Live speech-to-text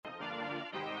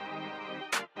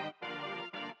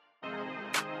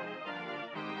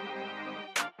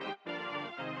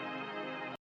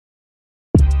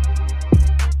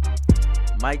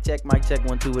Mic check, 1,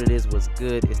 2. What it is? What's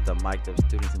good? It's the Mic'd Up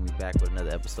Students, and we back with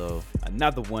another episode.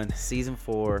 Another one. Season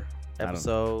 4,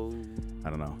 episode.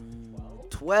 I don't know.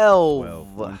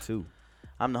 12. 1, 2.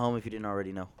 I'm Nahom. If you didn't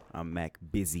already know. I'm Mac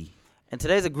busy. And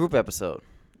today's a group episode.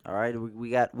 All right,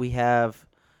 we have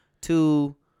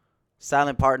two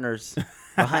silent partners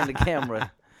behind the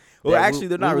camera. Well, actually,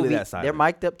 they're not really that silent. They're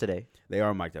mic'd up today. They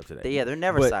are mic'd up today. They're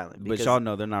never silent. But y'all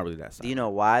know they're not really that silent. Do you know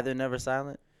why they're never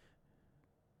silent?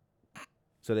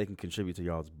 So they can contribute to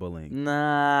y'all's bullying.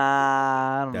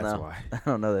 Nah, I don't know. That's why. I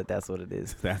don't know that's what it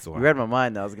is. That's why. You read my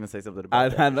mind, though. I was going to say something about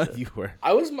that. I know you were.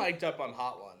 I was mic'd up on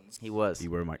Hot Ones. He was.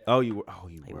 You were mic'd. Oh, you were.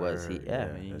 He was. Yeah,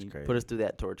 that's he crazy. put us through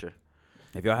that torture.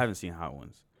 If y'all haven't seen Hot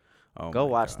Ones, go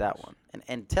watch that one.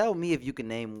 And tell me if you can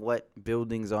name what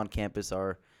buildings on campus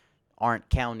aren't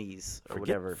counties or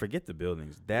whatever. Forget the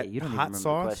buildings. That you don't hot even remember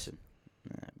sauce. the question.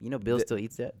 You know Bill still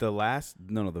eats that?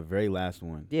 The very last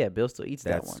one. Yeah, Bill still eats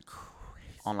that That's one. crazy.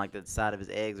 On like the side of his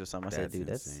eggs or something. I said, dude,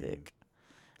 that's insane. sick.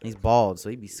 And he's bald, so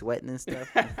he'd be sweating and stuff.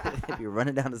 He'd be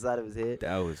running down the side of his head.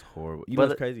 That was horrible. You know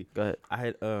what's crazy? Go ahead. I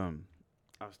had I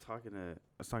was talking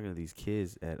to these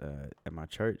kids at my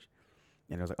church,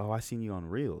 and I was like, "Oh, I seen you on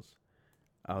Reels."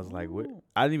 I was like, "What?"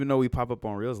 I didn't even know we pop up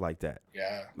on Reels like that.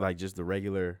 Yeah. Like just the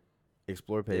regular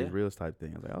Explore page Reels type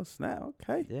thing. I was like, "Oh snap,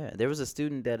 okay." Yeah, there was a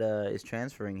student that is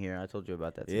transferring here. I told you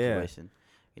about that situation.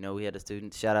 You know, we had a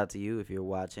student. Shout out to you if you're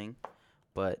watching.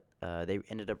 But they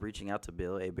ended up reaching out to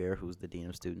Bill Bear, who's the Dean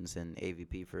of Students and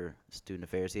AVP for Student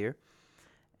Affairs here.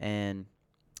 And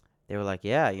they were like,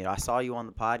 yeah, I saw you on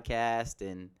the podcast,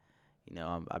 and,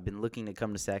 I've been looking to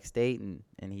come to Sac State.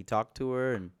 And he talked to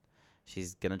her, and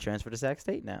she's going to transfer to Sac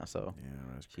State now. So,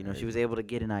 that's crazy. she was able to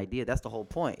get an idea. That's the whole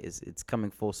point. It's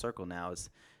coming full circle now. It's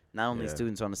not only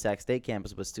students on the Sac State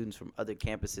campus, but students from other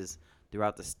campuses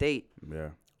throughout the state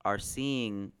are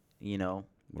seeing,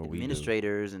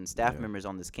 administrators and staff members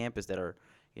on this campus that are,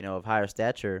 of higher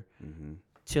stature,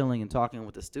 chilling and talking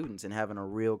with the students and having a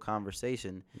real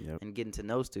conversation and getting to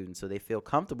know students, so they feel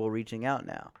comfortable reaching out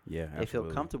now. Yeah, they feel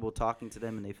comfortable talking to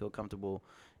them, and they feel comfortable,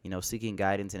 seeking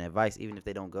guidance and advice, even if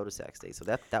they don't go to Sac State. So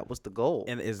that was the goal.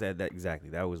 And is that exactly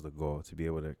that was the goal, to be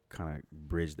able to kind of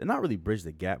bridge, not really bridge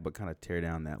the gap, but kind of tear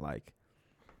down that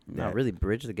not really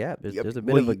bridge the gap. There's a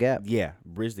bit of a gap. Yeah,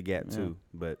 bridge the gap too,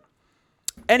 but.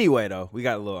 Anyway, though, we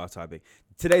got a little off topic.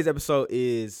 Today's episode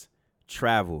is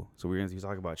travel. So we're going to be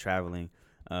talking about traveling,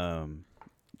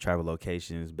 travel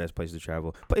locations, best places to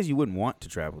travel, places you wouldn't want to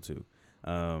travel to,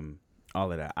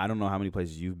 all of that. I don't know how many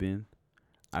places you've been.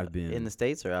 I've been in the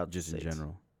States or out just the in States?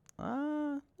 general.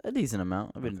 A decent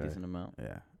amount. I've been a decent amount.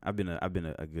 Yeah, I've been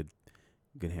a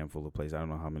good handful of places. I don't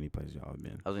know how many places y'all have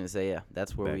been. I was going to say,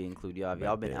 that's where we include y'all. Have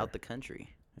y'all been out the country?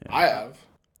 Yeah. I have.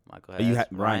 Michael has.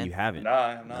 Ryan, you haven't. No,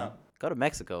 I'm not. Go to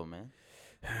Mexico, man.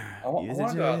 I want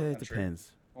to go out It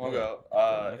depends. I want to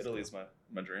go. Italy's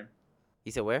my dream.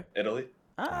 You said where? Italy.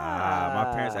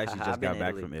 My parents actually I've just been got to back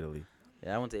Italy. from Italy.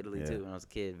 Yeah, I went to Italy too when I was a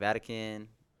kid. Vatican,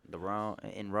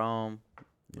 Rome,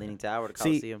 Leaning Tower, the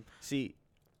Colosseum. See,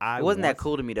 it wasn't that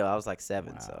cool to me though. I was like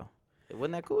 7, so it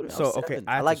wasn't that cool to me. So okay,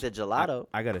 I like the gelato.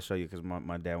 I gotta show you because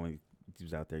my dad, when he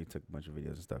was out there, he took a bunch of videos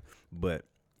and stuff. But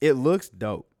it looks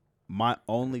dope. My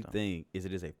only thing is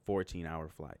it is a 14-hour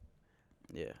flight.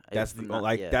 Yeah, that's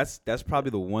that's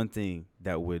probably the one thing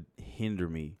that would hinder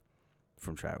me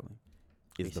from traveling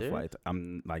is the flight.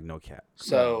 I'm like no cap.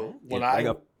 So when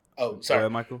sorry,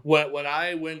 Michael. When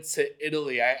I went to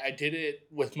Italy, I did it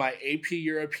with my AP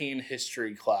European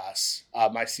history class.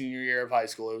 My senior year of high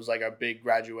school. It was like a big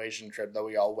graduation trip that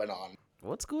we all went on.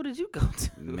 What school did you go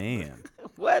to? Man,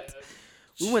 what?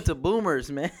 We went to Boomers,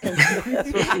 man.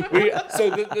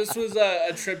 This was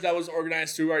a trip that was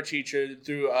organized through our teacher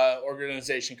through an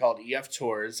organization called EF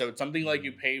Tours. So it's something like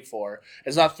you pay for.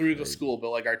 It's not through the school, but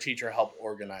like our teacher helped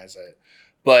organize it.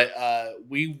 But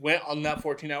we went on that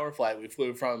 14-hour flight. We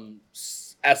flew from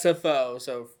SFO,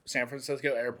 so San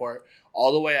Francisco Airport,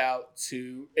 all the way out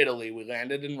to Italy. We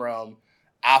landed in Rome.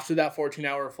 After that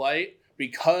 14-hour flight,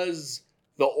 because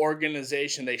the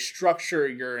organization, they structure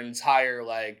your entire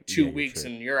 2 weeks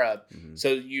in Europe. Mm-hmm.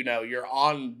 So, you're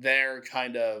on their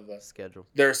kind of schedule.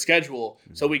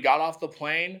 Mm-hmm. So we got off the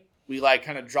plane. We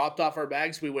kind of dropped off our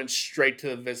bags. We went straight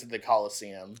to visit the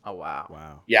Colosseum. Oh,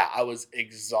 wow. Yeah, I was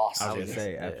exhausted. I was gonna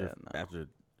say after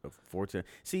 14.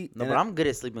 See, but I'm good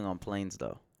at sleeping on planes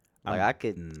though. I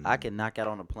could knock out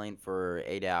on a plane for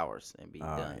 8 hours and be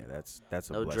done. Yeah, that's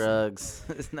a no blessing.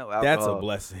 Drugs, no alcohol. That's a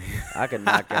blessing. I could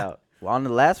knock out. Well, on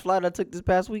the last flight I took this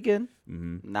past weekend,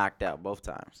 knocked out both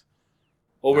times.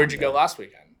 Well, where'd you go last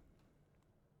weekend?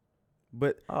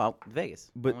 But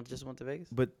Vegas. Just went to Vegas.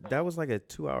 But that was like a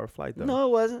 2-hour flight though. No, it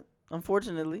wasn't.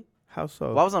 Unfortunately. How so?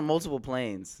 Well, I was on multiple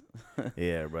planes.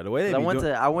 Yeah, bro. The way they I be went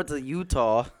doing- to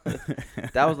Utah.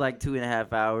 That was like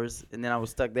 2.5 hours, and then I was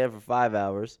stuck there for 5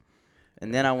 hours,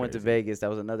 and then I went to crazy. Vegas. That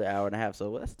was another hour and a half.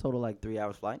 So that's a total like 3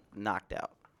 hours flight. Knocked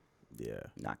out. Yeah.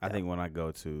 Knocked I out. think when I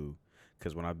go to,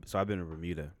 because I've been in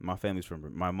Bermuda. My family's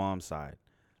from my mom's side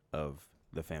of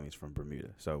the family's from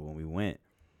Bermuda. So when we went,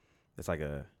 it's like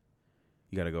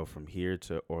you got to go from here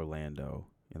to Orlando,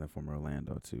 and then from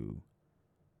Orlando to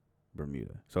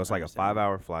Bermuda. So it's like a Understand.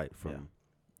 5-hour flight from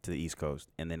to the East Coast,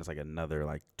 and then it's like another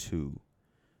like 2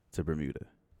 to Bermuda.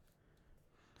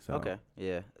 So, Okay.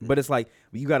 Yeah. but it's like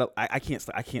you gotta. I can't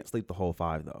sleep the whole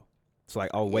 5 though. So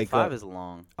like I'll wake 5 up. is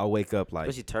long. I'll wake up like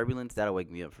Especially turbulence. That'll wake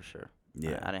me up for sure.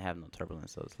 yeah, I didn't have no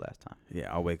turbulence this last time.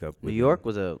 yeah. I'll wake up. New York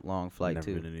was a long flight never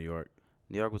too. been to New York.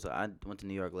 New York was. I went to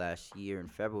New York last year in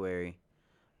February,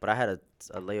 but I had a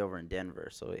layover in Denver,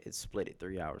 so it split it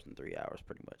 3 hours and 3 hours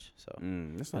pretty much. So That's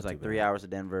it was not like too 3 bad. hours to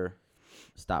Denver,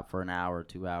 stop for an hour,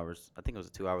 2 hours. I think it was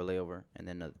a 2-hour layover, and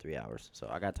then another 3 hours. So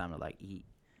I got time to like eat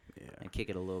Yeah. and kick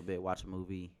it a little bit, watch a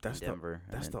movie in Denver.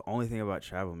 That's the only thing about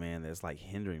travel, man, that's like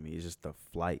hindering me is just the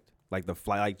flight. Like the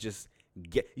flight, like just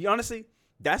get. You honestly,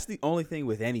 that's the only thing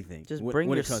with anything. Just when- bring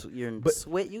when your it comes- your but-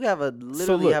 switch. You have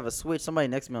literally look- have a switch. Somebody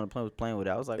next to me on the plane was playing with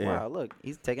it. I was like, Yeah. wow, look,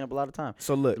 he's taking up a lot of time.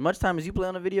 So look, As much time as you play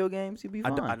on the video games, you'll be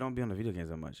fine. I don't be on the video games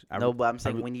that much. No, but I'm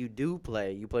saying re- when you do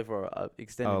play, you play for a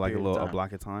extended like a period little of a time.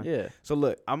 block of time. Yeah. So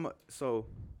look,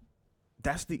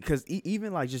 that's because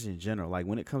even like just in general, like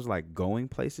when it comes to like going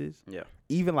places, Yeah.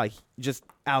 even like just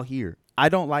out here, I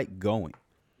don't like going.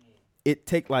 It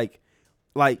take like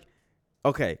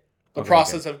okay. The okay,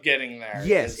 process of getting there.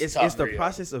 Yes, is it's tough the for you.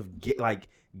 process of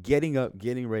getting up,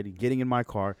 getting ready, getting in my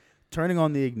car, turning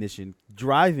on the ignition,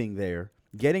 driving there,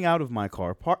 getting out of my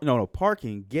car,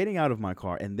 parking, getting out of my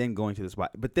car, and then going to the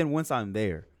spot. But then once I'm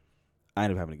there, I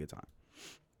end up having a good time.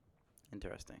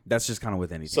 Interesting. That's just kind of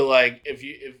with anything. So like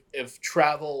if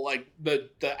travel, like the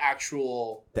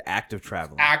actual The act of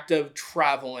traveling. act of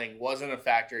traveling wasn't a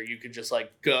factor, you could just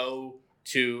like go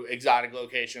to exotic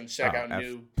locations, check Oh, out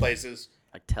new places.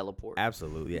 Like teleport.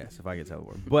 Absolutely, yes. If I could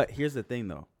teleport. But here's the thing,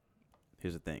 though.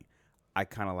 I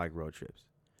kind of like road trips.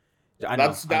 I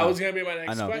know. That was gonna be my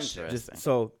next I know. question. Interesting.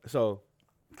 Just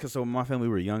because when my family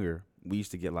were younger, we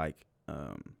used to get like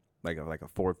a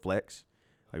Ford Flex.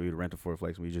 Like we would rent a Ford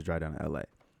Flex and we just drive down to LA.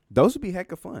 Those would be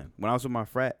heck of fun. When I was with my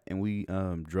frat and we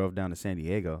drove down to San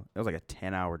Diego, it was like a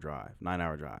 9-hour drive.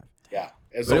 Yeah,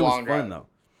 it's But a it was long drive fun though.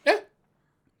 Yeah.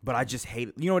 But I just hate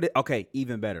it. You know what? Okay,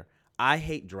 even better. I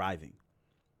hate driving.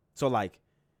 So like,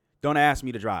 don't ask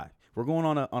me to drive. We're going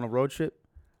on a road trip.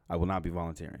 I will not be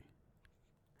volunteering.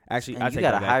 Actually, And I you take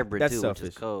got that a back. hybrid That's too, selfish. which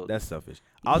is cold. That's selfish.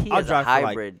 He I'll has drive a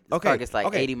hybrid. for like This car gets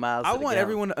like 80 miles. I to the want gallon.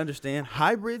 everyone to understand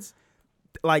hybrids,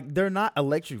 like they're not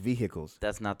electric vehicles.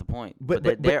 That's not the point. But-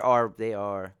 But, but- they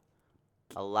are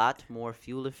a lot more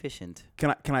fuel efficient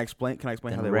Can I explain? Can I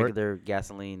explain how than they work? regular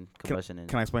gasoline combustion engine.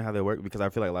 Can I explain how they work? Because I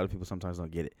feel like a lot of people sometimes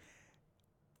don't get it.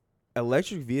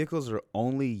 Electric vehicles are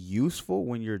only useful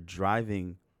when you're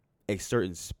driving a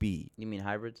certain speed. You mean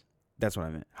hybrids? That's what I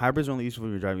meant. Hybrids are only useful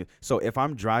when you're driving. So if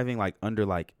I'm driving like under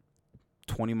like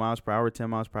 20 miles per hour, 10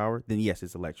 miles per hour, then yes,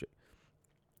 it's electric.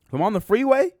 If I'm on the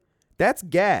freeway, that's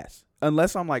gas,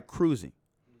 unless I'm like cruising.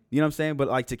 You know what I'm saying? But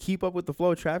like to keep up with the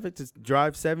flow of traffic, to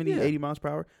drive 70, 80 miles per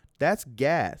hour, that's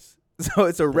gas. So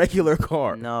it's a regular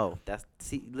car. No,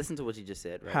 listen to what you just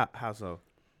said, right? How so?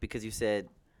 Because you said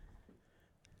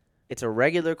it's a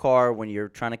regular car when you're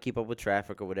trying to keep up with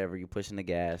traffic or whatever, you're pushing the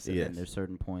gas, and Yes. then there's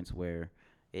certain points where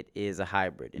it is a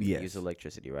hybrid and you Yes. use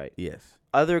electricity, right? Yes.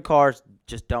 Other cars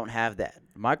just don't have that.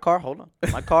 My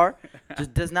car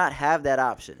just does not have that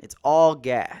option. It's all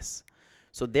gas.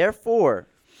 So therefore,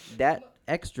 that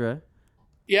extra,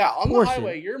 Yeah, on portion. the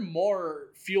highway, you're more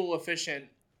fuel efficient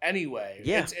anyway.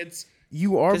 Yeah. It's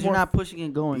You are because more you're not pushing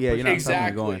and going. Yeah, pushing you're not and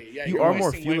exactly. going. Yeah, You you're are more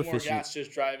wasting fuel way more efficient. gas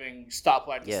just driving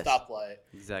stoplight to Yes. stoplight.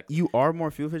 Exactly. You are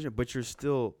more fuel efficient, but you're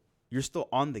still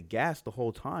on the gas the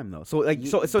whole time though. So like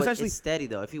so But essentially it's steady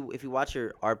though. If you watch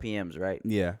your RPMs, right?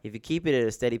 yeah. If you keep it at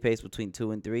a steady pace between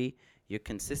 2 and 3, you're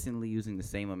consistently using the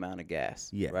same amount of gas.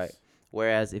 Yes. Right.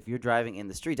 Whereas if you're driving in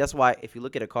the street, that's why if you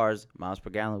look at a car's miles per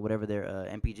gallon, whatever their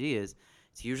MPG is,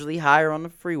 it's usually higher on the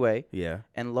freeway Yeah.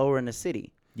 and lower in the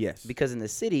city. Yes. Because in the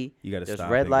city, You gotta there's stop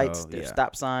red and lights, go, there's yeah.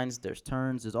 stop signs, there's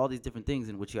turns, there's all these different things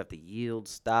in which you have to yield,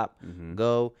 stop, Mhm.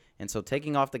 go. And so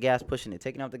taking off the gas, pushing it,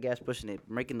 taking off the gas, pushing it,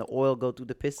 making the oil go through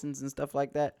the pistons and stuff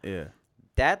like that, Yeah.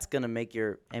 that's going to make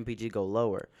your MPG go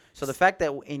lower. So the fact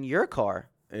that in your car,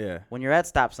 Yeah. when you're at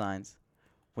stop signs,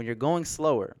 when you're going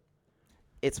slower,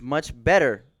 it's much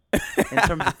better in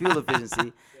terms of fuel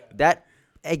efficiency. That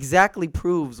exactly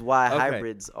proves why Okay.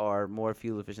 hybrids are more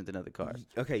fuel efficient than other cars.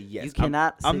 Okay, yes. You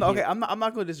cannot. I'm sit okay. here- I'm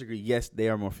not going to disagree. Yes, they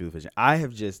are more fuel efficient. I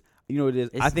have just, you know what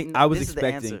it is. I It's think n- I was this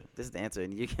expecting. Is the answer. This is the answer,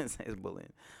 and you can say it's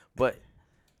bullying, but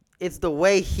it's the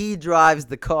way he drives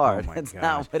the car. Oh my That's gosh.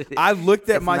 not what it is. I've looked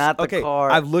at It's my not the okay.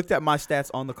 car. I've looked at my stats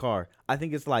on the car. I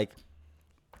think it's like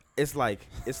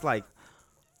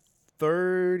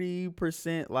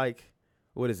 30%. Like,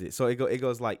 what is it? So it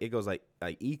goes like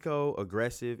eco,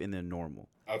 aggressive, and then normal.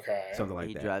 Okay. Something like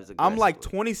He that. drives I'm like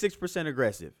aggressively. 26%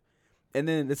 aggressive, and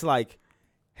then it's like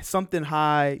something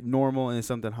high, normal, and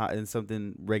something high and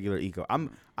something regular eco.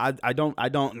 I don't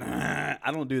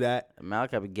do that.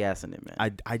 Malachi be gassing it, man.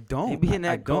 I don't. He be in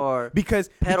I that don't. car, because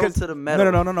pedal because, to the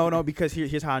metal. No. Because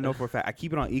here's how I know for a fact. I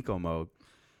keep it on eco mode.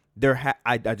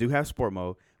 I do have sport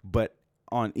mode, but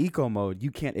on eco mode you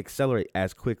can't accelerate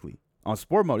as quickly. On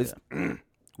sport mode, it's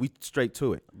we straight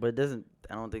to it. But it doesn't.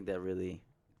 I don't think that really.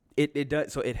 It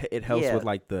does. So it helps Yeah. with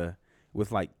keeping.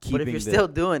 But if you're still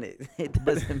doing it, it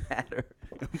doesn't matter.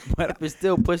 But if you're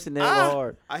still pushing it hella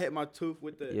hard, I hit my tooth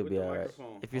with the you'll with be the all right.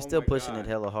 microphone. If you're Oh still my pushing God. it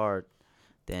hella hard,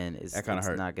 then it's That kinda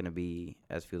hurt. not going to be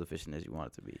as fuel efficient as you want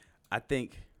it to be. I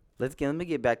think. Let me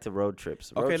get back to road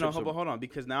trips. Road Okay, no, trips hold on,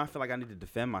 because now I feel like I need to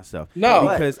defend myself. No.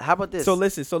 But because how about this? So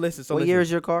listen. What year is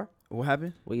your car? What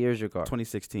happened? What year is your car?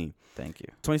 2016. Thank you.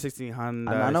 2016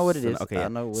 Honda. I know what it is. Okay. I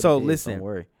know what So it is. listen. Don't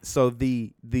worry. So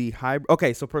the hybrid.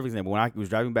 Okay, so perfect example. When I was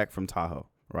driving back from Tahoe,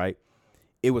 right,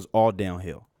 it was all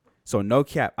downhill. So no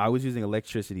cap, I was using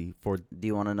electricity for. Do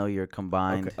you want to know your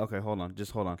combined? Okay, hold on,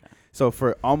 just hold on. So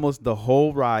for almost the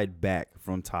whole ride back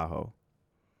from Tahoe,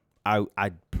 I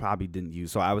probably didn't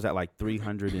use. So I was at like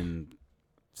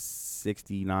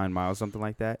 369 miles, something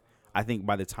like that. I think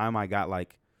by the time I got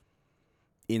like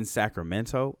in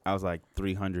Sacramento, I was like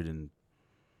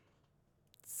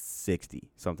 360,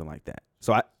 something like that.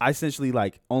 So I essentially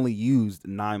like only used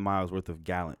 9 miles worth of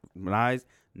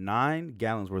 9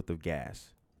 gallons worth of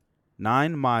gas.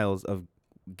 9 miles of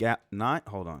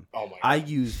hold on. Oh my God. I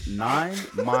used 9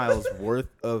 miles worth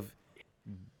of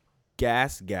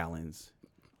gas gallons.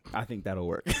 I think that'll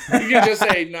work. You can just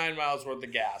say 9 miles worth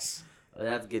of gas.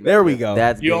 That's getting. There we clipped. go.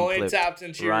 That's You getting only clipped. tapped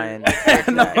into Ryan.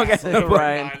 your No, regular gas okay, tank for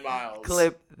Ryan, 9 miles.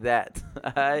 Clip that.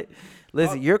 All right.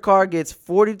 Listen, your car gets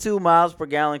 42 miles per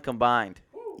gallon combined.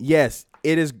 Yes,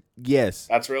 it is. Yes.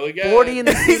 That's really good. 40 in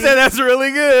the He city, said that's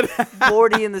really good.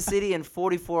 40 in the city, and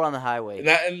 44 on the highway.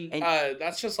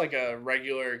 That's just like a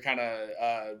regular kind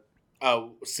of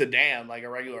sedan, like a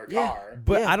regular Yeah. car.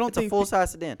 But Yeah, I don't it's think a full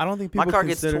size sedan. I don't think My people car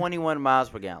consider, gets 21 miles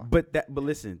per gallon. But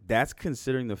listen, that's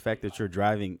considering the fact that you're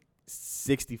driving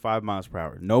 65 miles per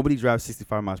hour. Nobody drives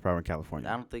 65 miles per hour in California.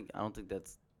 I don't think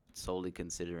that's solely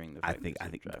considering the I fact think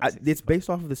that you're driving it's 65. based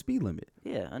off of the speed limit.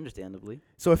 Yeah, understandably.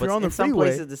 So if But you're on the in some freeway,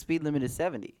 places the speed limit is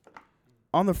 70.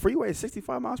 on the freeway, it's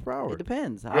 65 miles per hour. It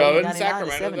depends. Bro, Highway in 99 is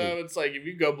Sacramento 70. though, it's like if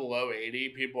you go below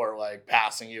 80, people are like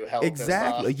passing you hell.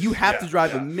 Exactly. You have to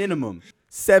drive a minimum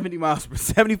 75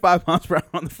 miles per hour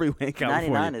on the freeway in California.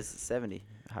 99 is 70.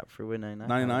 Freeway 99.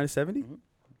 99 is 70? Mhm.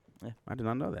 Yeah. I did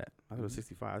not know that. I thought it was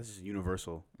 65. This is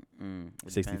universal. It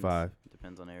 65.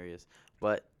 Depends on areas.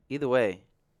 But either way,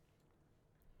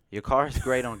 your car is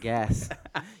great on gas.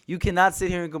 You cannot sit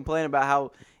here and complain about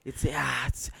how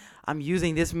I'm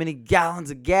using this many gallons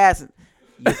of gas.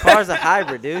 Your car's a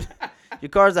hybrid, dude. Your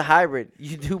car's a hybrid.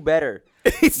 You do better.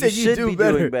 He said you you should do be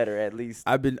better. doing better at least.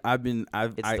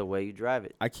 It's The way you drive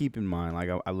it. I keep in mind, like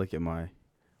I look at my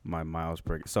miles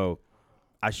per. So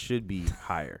I should be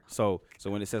higher. So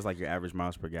when it says like your average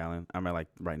miles per gallon, I'm at like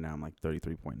right now I'm like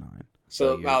 33.9.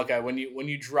 So you're- Malachi, when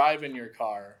you drive in your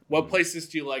car, what places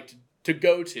do you like to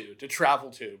go to travel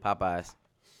to? Popeyes.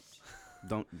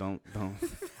 Don't.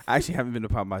 I actually haven't been to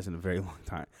Popeyes in a very long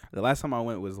time. The last time I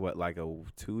went was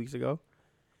 2 weeks ago.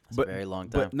 It's a very long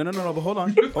time. But no. But hold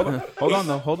on.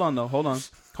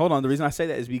 Hold on. The reason I say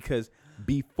that is because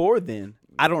before then,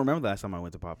 I don't remember the last time I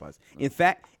went to Popeyes. In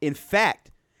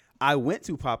fact, I went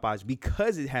to Popeyes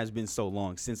because it has been so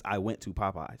long since I went to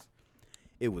Popeyes.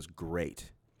 It was great.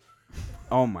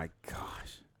 Oh my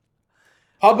gosh.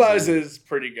 Popeyes is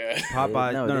pretty good.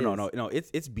 Popeyes. No, No.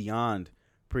 It's beyond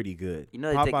pretty good. You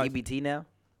know they take EBT now?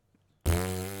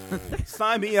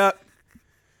 Sign me up.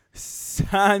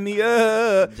 Sign me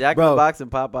up. Jack in Bro, the Box and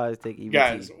Popeyes take EBT.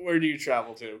 Guys, where do you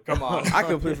travel to? Come on. I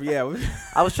completely I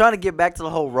was trying to get back to the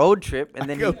whole road trip, and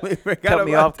then he cut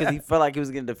me off because he felt like he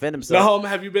was going to defend himself. Nahom,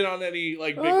 have you been on any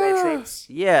like big road trips?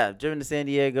 Yeah, driven to San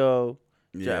Diego.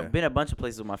 Yeah. Been a bunch of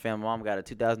places with my family. Mom got a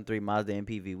 2003 Mazda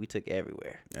MPV. We took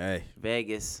everywhere. Hey.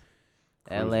 Vegas,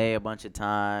 Cruising. LA a bunch of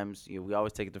times. We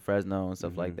always take it to Fresno and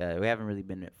stuff like that. We haven't really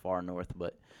been far north,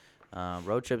 but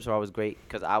Road trips are always great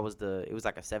because it was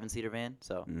like a 7-seater van,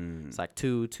 so it's like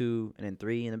two, and then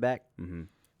 3 in the back. Mm-hmm.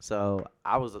 So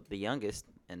I was the youngest,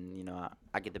 and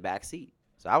I get the back seat,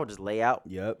 so I would just lay out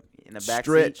Yep. in the back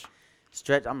Stretch. seat.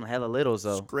 Stretch. I'm hella little,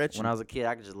 so Stretching. when I was a kid,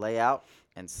 I could just lay out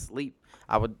and sleep.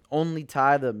 I would only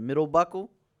tie the middle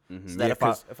buckle, so that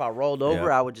if I rolled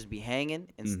over, I would just be hanging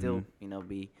and still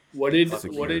be. What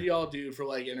did y'all do for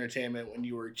like entertainment when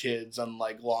you were kids on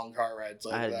like long car rides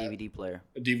like I had that? a DVD player.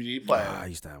 A DVD player. I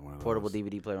used to have one of those. Portable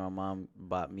DVD player. My mom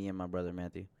bought me and my brother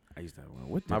Matthew. I used to have one.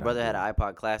 What did My brother I had do? an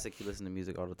iPod Classic. He listened to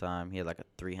music all the time. He had like a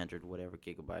 300 whatever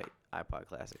gigabyte iPod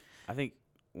Classic. I think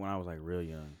when I was like real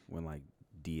young, when like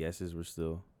DSs were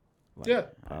still like, Yeah. I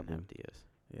didn't popping. have DS.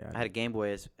 Yeah. I had a Game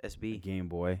Boy SB. Game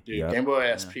Boy. Dude, Yep. Game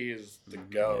Boy SP is the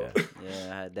go. Yeah.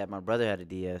 Yeah, I had that. My brother had a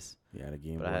DS, Yeah, I had a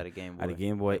Game but Boy. I had a Game Boy. I had a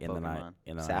Game Boy, Like and then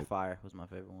Pokemon. Sapphire was my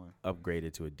favorite one.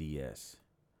 upgraded to a DS.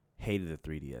 Hated the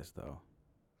 3DS though.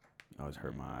 Always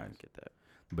hurt my I eyes. Get that.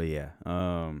 But yeah,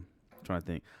 trying to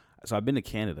think. So I've been to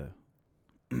Canada.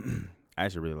 I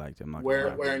actually really liked it. I'm not gonna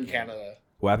lie. Where in Canada?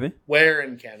 What happened? Where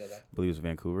in Canada? I believe it was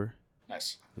Vancouver.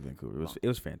 Nice. Vancouver. It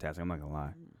was fantastic. I'm not gonna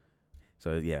lie.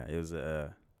 So yeah,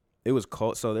 it was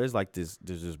cold. So there's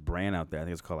this brand out there. I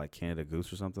think it's called like Canada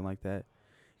Goose or something like that.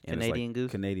 And it's Canadian like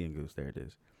Goose? Canadian Goose. There it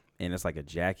is. And it's like a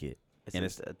jacket. It's And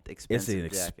just an It's expensive an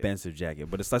jacket. expensive jacket.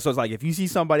 But it's like, so it's like if you see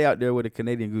somebody out there with a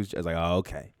Canadian Goose, it's like, oh,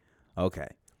 okay.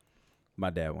 My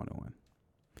dad wanted one.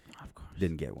 Of course.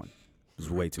 Didn't get one. It was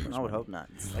way too much. I would money. hope not.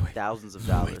 It's like thousands of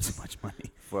Way dollars too much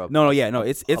money. for a No,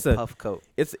 it's a puff coat.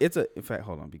 it's a. In fact,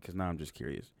 hold on, because now I'm just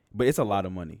curious. But it's a lot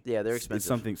of money. Yeah, they're It's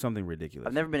expensive. something ridiculous.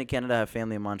 I've never been to Canada. I have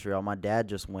family in Montreal. My dad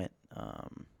just went,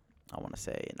 I want to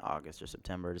say in August or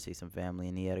September to see some family,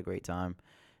 and he had a great time.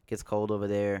 Gets cold over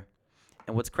there.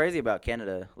 And what's crazy about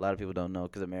Canada, a lot of people don't know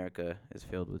because America is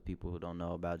filled with people who don't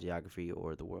know about geography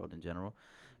or the world in general.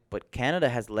 But Canada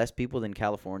has less people than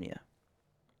California.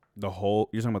 You're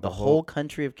talking about The whole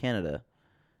country of Canada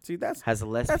See, that's has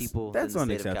less people that's than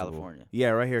the state of unacceptable. California. Yeah,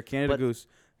 right here, Canada But- Goose.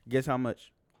 Guess how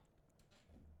much?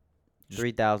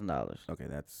 $3,000, Okay,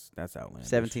 that's outlandish.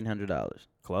 $1,700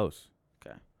 Close.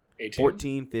 18?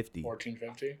 $14.50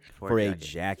 $14.50. for a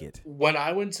jacket. When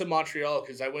I went to Montreal,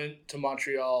 because I went to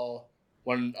Montreal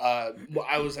when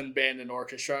I was in band and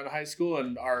orchestra in high school,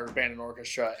 and our band and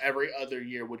orchestra every other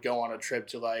year would go on a trip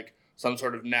to like some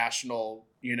sort of national,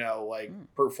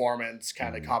 performance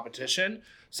kind of competition.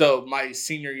 So my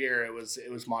senior year, it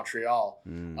was Montreal.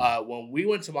 When we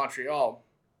went to Montreal,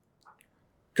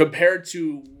 compared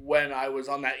to when I was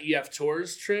on that EF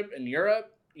Tours trip in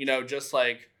Europe, just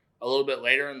like a little bit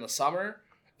later in the summer,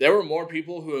 there were more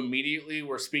people who immediately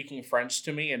were speaking French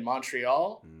to me in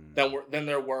Montreal than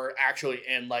there were actually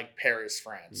in like Paris,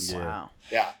 France. Yeah. Wow.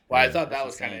 Yeah. Well, I Yeah, thought that that's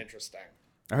was kind of insane. interesting.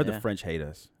 I heard Yeah. the French hate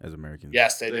us as Americans.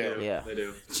 Yes, they They do. do. Yeah. They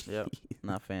do. Yep.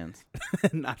 Not fans.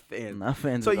 Not fans. Not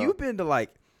fans. So at all. you've been to like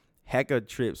hecka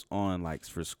trips on like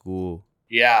for school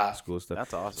Yeah. stuff.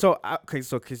 That's awesome. So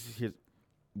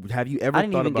have you ever I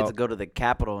didn't thought even about get to go to the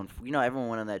Capitol. And everyone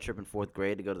went on that trip in 4th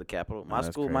grade to go to the Capitol. My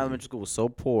that's school, crazy. my elementary school was so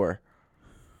poor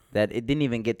that it didn't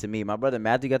even get to me. My brother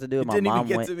Matthew got to do it. It My didn't even mom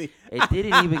get went. to me. It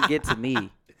didn't even get to me.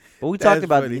 But we That's talked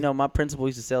about, funny. my principal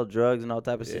used to sell drugs and all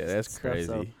type of shit. Yeah, that's stuff, crazy.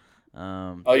 So, Oh,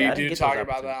 yeah, I you didn't do get talk those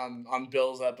about that on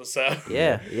Bill's episode.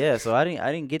 Yeah. So I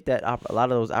didn't get that a lot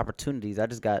of those opportunities. I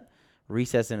just got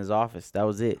recess in his office. That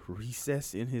was it.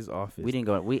 Recess in his office. We didn't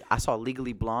go. I saw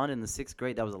Legally Blonde in the 6th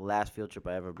grade. That was the last field trip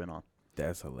I ever been on.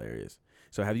 That's hilarious.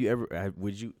 So have you ever?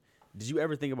 Did you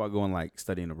ever think about going like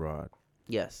studying abroad?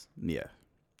 Yes, Yeah,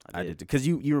 I I did. did. Because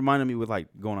you reminded me with like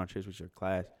going on trips with your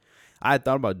class. I had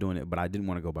thought about doing it, but I didn't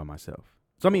want to go by myself.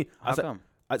 So I mean, How come?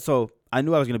 so I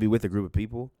knew I was gonna be with a group of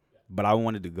people, but I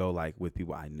wanted to go like with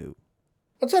people I knew.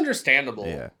 That's understandable.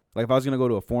 Yeah, like if I was gonna go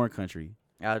to a foreign country.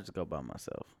 I'll just go by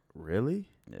myself. Really?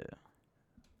 Yeah.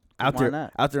 Out Why there,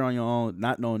 not? out there on your own,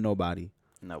 not knowing nobody.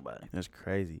 Nobody. That's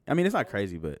crazy. I mean, it's not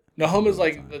crazy, but Nahom is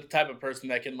like Time. the type of person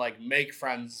that can like make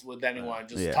friends with anyone,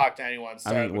 just Yeah. talk to anyone, I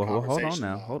start mean, a well, hold on conversation.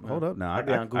 now, hold up now. I'd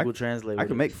be on Google Translate. I with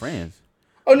can him. make friends.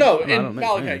 Oh no, No, I don't and make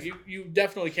Malachi, friends. you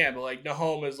definitely can, but like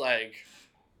Nahom is like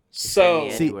so.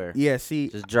 Yeah. See, Anywhere. yeah, see,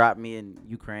 Just drop me in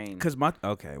Ukraine. because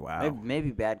wow.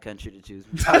 Maybe bad country to choose.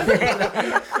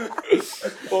 A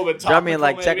little bit Drop me in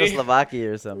like topical, maybe.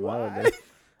 Czechoslovakia or something. I don't know.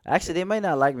 Actually, they might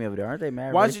not like me over there. Aren't they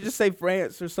mad? Why don't you just say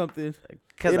France or something?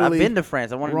 Because I've Italy, been to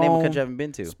France. I want to name a Rome, country I haven't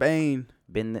been to. Spain,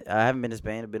 I haven't been to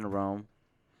Spain. I've been to Rome,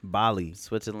 Bali,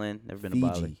 Switzerland. Never been to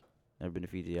Bali. Fiji, Never been to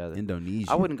Fiji either.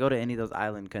 Indonesia. I wouldn't go to any of those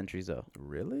island countries though.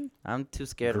 Really? I'm too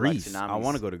scared Greece. of like tsunamis. I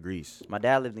want to go to Greece. My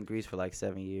dad lived in Greece for like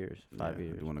 7 years, 5 Yeah, I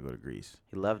years. do want to go to Greece.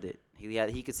 He loved it.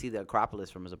 He could see the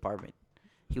Acropolis from his apartment.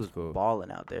 he was cool.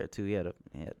 balling out there too. He had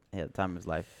a time of his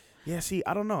life. Yeah, see,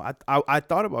 I don't know. I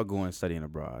thought about going and studying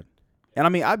abroad. And I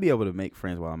mean, I'd be able to make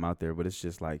friends while I'm out there, but it's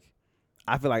just like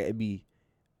I feel like it'd be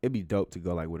dope to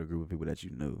go like with a group of people that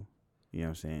you knew. You know what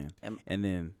I'm saying? And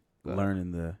then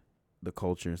learning the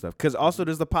culture and stuff. Cuz also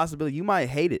there's the possibility you might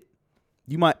hate it.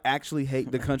 You might actually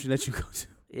hate the country that you go to.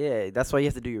 Yeah, that's why you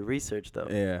have to do your research though.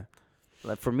 Yeah.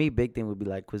 Like for me, big thing would be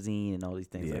like cuisine and all these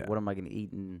things. Yeah. Like what am I going to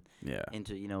eat and Yeah.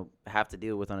 into, have to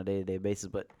deal with on a day-to-day basis.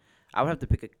 But I would have to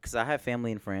pick because I have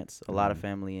family in France, a lot of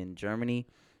family in Germany,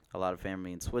 a lot of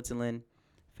family in Switzerland,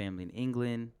 family in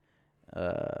England,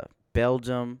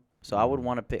 Belgium. So I would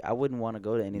want to pick. I wouldn't want to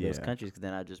go to any of those countries because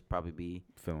then I'd just probably be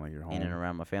feeling like you're home in and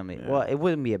around my family. Yeah. Well, it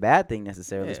wouldn't be a bad thing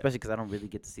necessarily, Yeah. especially because I don't really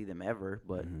get to see them ever.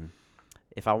 But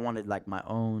if I wanted like my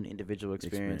own individual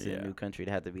experience in a new country,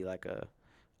 it'd have to be like a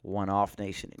one-off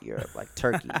nation in Europe, like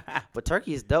Turkey. But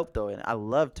Turkey is dope though, and I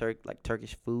love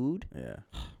Turkish food. Yeah.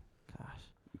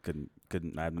 Gosh,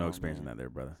 Couldn't. I have no experience in that, there,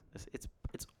 brother.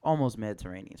 It's almost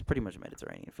Mediterranean. It's pretty much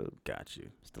Mediterranean food. Got you.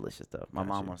 It's delicious though. My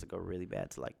mom wants to go really bad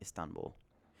to like Istanbul.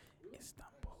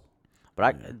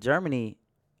 But Germany,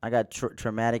 I got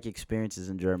traumatic experiences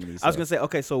in Germany. So I was gonna say,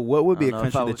 okay, so what would be a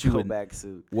country that you would back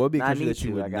soon? What would be a country that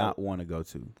you would not want to go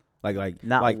to?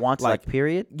 Like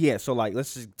period? Yeah, so like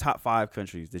let's just top 5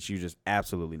 countries that you just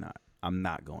absolutely not. I'm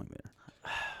not going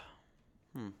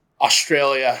there.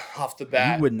 Australia off the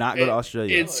bat. You would not go to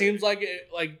Australia. It seems like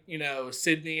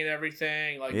Sydney and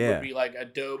everything would be like a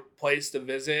dope place to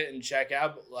visit and check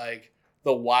out. But like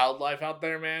the wildlife out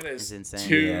there, man, is insane.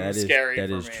 too scary. That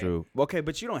for is me. true. Okay,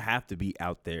 but you don't have to be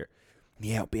out there in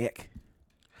the outback.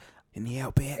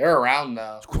 They're around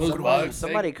now. Those bugs,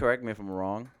 Somebody correct me if I'm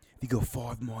wrong. You go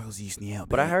 5 miles east in the outback.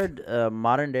 But I heard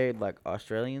modern day like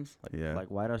Australians, like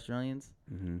white Australians,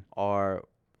 are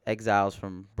exiles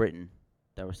from Britain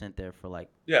that were sent there for like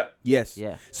yes.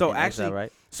 Yeah. So in actually, exile,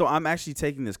 right? so I'm actually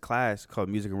taking this class called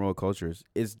Music and World Cultures.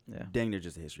 It's dang near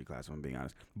just a history class, if I'm being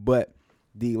honest. But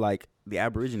the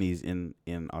Aborigines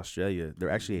in Australia, they're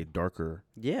actually a darker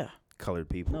colored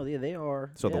people. No, they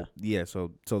are. So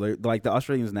so they're like the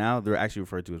Australians now, they're actually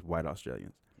referred to as white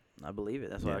Australians. I believe it.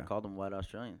 That's why I call them white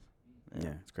Australians.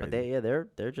 Yeah, it's crazy.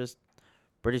 But they're just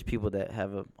British people that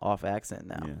have a off accent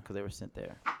now because they were sent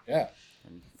there. Yeah.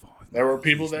 And there were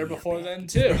people there before then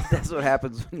too. That's what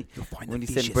happens when you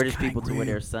send British people to where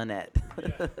their son at.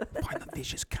 Find the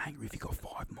vicious kangaroo if you go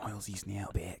 5 miles east in the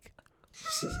outback.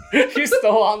 He's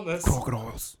still on this.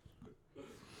 Crocodiles.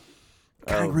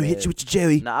 Kangaroo hits you with your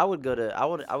jelly. No, I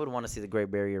would want to see the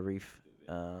Great Barrier Reef.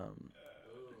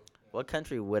 What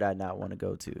country would I not want to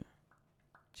go to?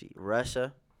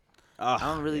 Russia. I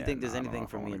don't really think there's anything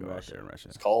for me in Russia.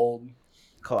 It's cold.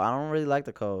 I don't really like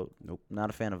the cold. Nope. Not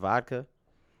a fan of vodka.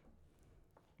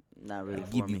 Not really.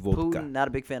 Give you me. vodka. Putin, not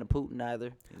a big fan of Putin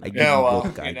either. I give you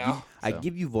vodka. So. I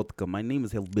give you vodka. My name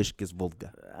is Helvishkis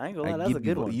Vodka. I ain't gonna lie, that's a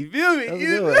good one. You feel me? That's a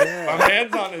good one, yeah. My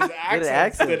man's on his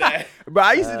accents today. Bro,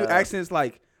 I used to do accents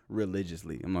like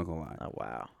religiously. I'm not gonna lie. Oh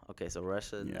wow. Okay, so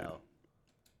Russia, no.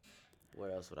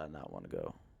 Where else would I not want to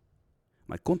go?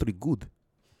 My country good.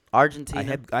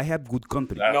 Argentina. I have good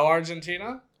country. No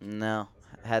Argentina? No.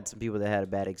 I had some people that had a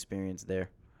bad experience there.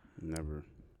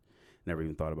 Never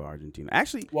even thought about Argentina.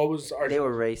 Actually, what was Argentina? They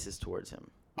were racist towards him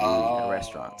in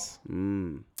restaurants.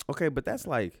 Okay, but that's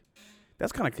kind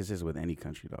of consistent with any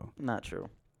country though. Not true.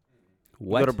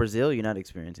 What? You go to Brazil, you're not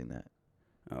experiencing that.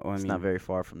 It's not very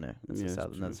far from there. It's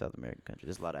another South American country.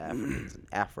 There's a lot of Africans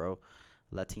and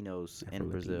Latinos in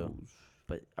Brazil.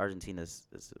 But Argentina is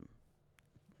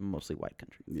a mostly white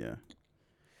country. Yeah.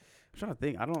 I'm trying to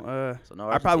think. I don't. So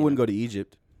I probably wouldn't go to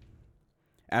Egypt.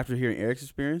 After hearing Eric's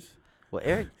experience. Well,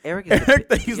 Eric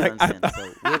is he's like,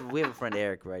 so we have a friend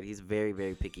Eric, right? He's a very,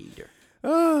 very picky eater.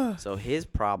 So his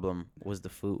problem was the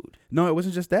food. No, it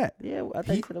wasn't just that. Yeah, I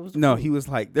think it was the No, food. he was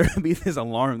like, there would be this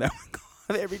alarm that would go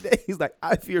off every day. He's like,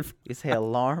 I feared. You say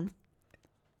alarm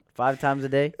 5 times a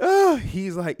day?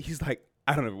 He's like,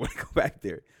 I don't ever want to go back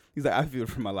there. He's like, I feared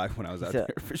for my life when I was out there.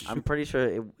 For sure. I'm pretty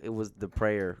sure it was the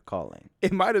prayer calling.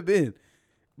 It might have been.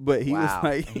 But he was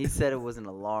like. He said it was an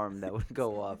alarm that would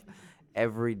go off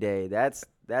every day. That's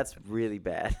really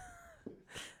bad.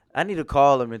 I need to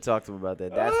call him and talk to him about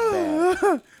that.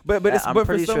 That's bad. I'm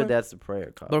pretty sure that's the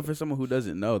prayer call. But for someone who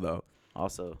doesn't know though.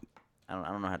 Also, I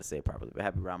don't know how to say it properly, but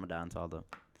happy Ramadan to all the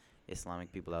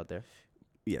Islamic people out there.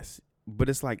 Yes. But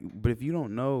it's like, but if you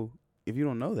don't know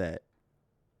that,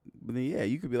 but then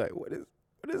you could be like, what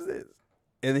is this?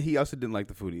 And then he also didn't like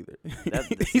the food either.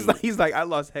 He's like I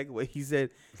lost heck weight. He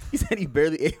said he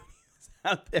barely ate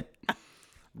out there.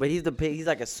 But he's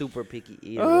like a super picky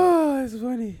eater. Oh, it's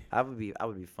funny. I would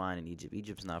be fine in Egypt.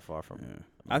 Egypt's not far from. Yeah.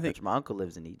 I think my uncle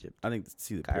lives in Egypt. I think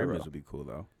see the Cairo. pyramids would be cool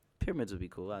though. Pyramids would be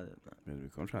cool. I'm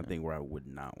trying to think where I would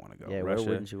not want to go. Yeah, Russia, where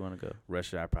wouldn't you want to go?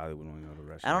 Russia, I probably wouldn't want to go to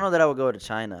Russia. I don't know that I would go to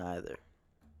China either.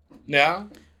 Yeah.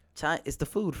 China, it's the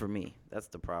food for me. That's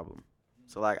the problem.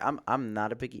 So like I'm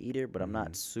not a picky eater, but I'm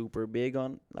not super big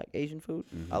on like Asian food.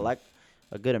 I like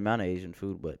a good amount of Asian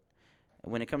food, but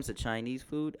when it comes to Chinese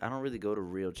food, I don't really go to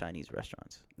real Chinese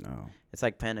restaurants. No. It's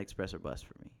like Panda Express or bust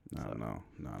for me. No.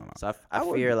 So I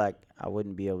fear like I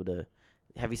wouldn't be able to.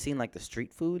 Have you seen like the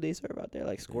street food they serve out there,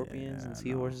 like scorpions and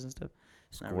seahorses and stuff?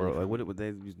 Squirrel. Like, what would they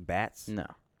use? Bats? No,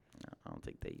 I don't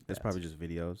think they eat. That's bats. probably just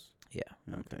videos. Yeah,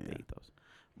 I don't think Okay, they eat those.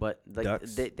 But like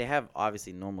Ducks? they have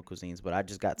obviously normal cuisines, but I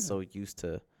just got so used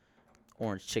to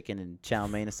orange chicken and chow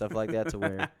mein and stuff like that to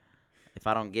where if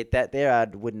I don't get that there, I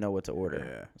wouldn't know what to order.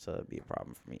 Yeah. So it'd be a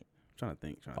problem for me. Trying to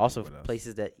think. Also, what else.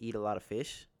 places that eat a lot of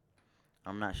fish.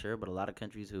 I'm not sure, but a lot of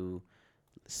countries who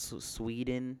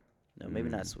Sweden. No, maybe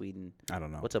not Sweden. I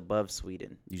don't know. What's above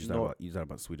Sweden? You just thought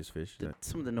about Swedish fish.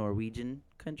 Some of the Norwegian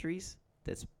countries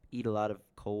that eat a lot of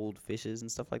cold fishes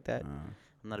and stuff like that.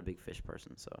 I'm not a big fish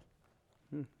person, so.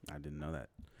 I didn't know that.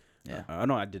 Yeah.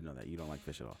 No, I did know that. You don't like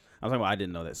fish at all. I was talking about I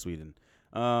didn't know that Sweden.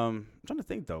 I'm trying to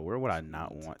think, though. Where would I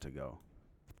not want to go?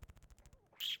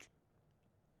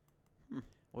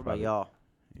 What about y'all?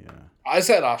 Yeah. I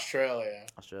said Australia.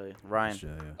 Australia. Ryan.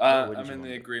 Australia. wouldn't I'm you in want the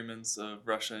to- agreements of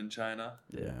Russia and China.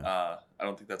 Yeah. I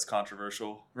don't think that's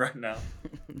controversial right now.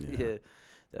 Yeah,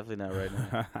 definitely not right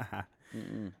now.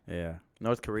 Yeah.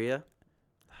 North Korea.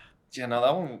 Yeah, no,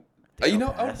 that one. think You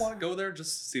know, I'll I would pass. want to go there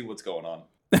just to see what's going on.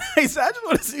 He said, I just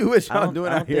want to see what I y'all don't,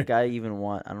 doing I out don't here. think I even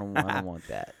want. I don't want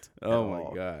that. at Oh my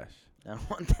all. gosh. I don't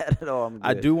want that at all. I'm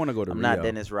I good. do want to go to I'm Rio. not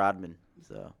Dennis Rodman,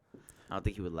 so I don't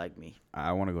think he would like me.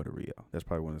 I want to go to Rio. That's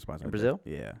probably one of the spots. In Brazil?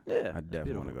 Yeah. Yeah, I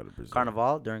definitely want to go to Brazil.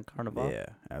 Carnival during Carnival. Yeah,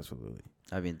 absolutely.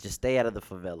 I mean, just stay out of the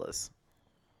favelas.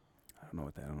 I don't know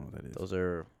what that is. Those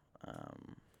are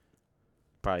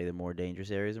probably the more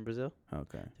dangerous areas in Brazil.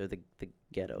 Okay. They're the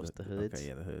ghettos, the hoods. Okay,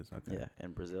 yeah, the hoods. Okay. Yeah,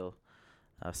 in Brazil.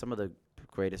 Some of the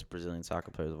greatest Brazilian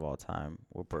soccer players of all time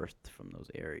were birthed from those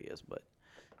areas, but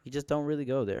you just don't really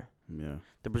go there. Yeah.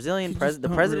 The Brazilian You just president, the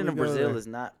don't president really of go Brazil there. is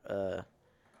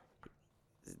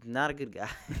not a good guy.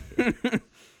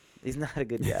 He's not a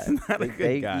good guy. He's not a good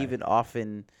they guy. even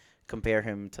often compare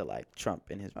him to like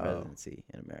Trump in his Oh. presidency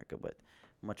in America, but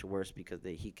much worse because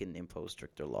he can impose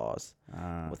stricter laws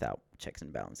without checks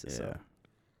and balances. Yeah. So,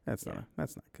 That's yeah. not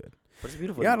good. but it's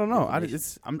beautiful. Yeah, I don't know. beautiful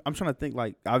nation. I'm trying to think.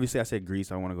 Like, obviously, I said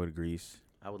Greece. I want to go to Greece.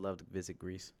 I would love to visit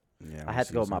Greece. Yeah. I had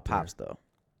to go with my pops though.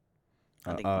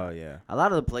 I think Yeah. a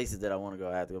lot of the places that I want to go,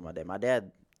 I have to go with my dad. My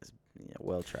dad is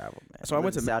well traveled, man. So I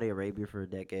went lived in to Saudi Arabia for a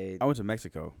decade. I went to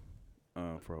Mexico,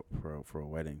 for a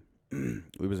wedding.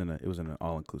 It was in an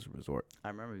all inclusive resort. I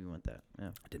remember you went that. Yeah.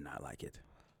 I did not like it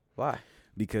Why?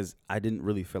 because I didn't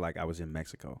really feel like I was in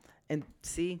Mexico. And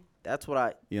see, that's what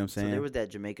I. You know what I'm So saying? there was that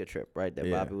Jamaica trip, right? That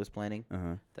Yeah. Bobby was planning.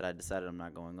 Uh-huh. That I decided I'm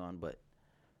not going on, but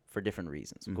for different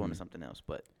reasons. I'm going to Mhm. something else.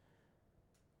 But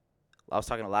I was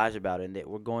talking to Elijah about it, and they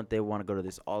want to go to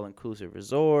this all inclusive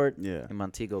resort Yeah. in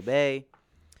Montego Bay,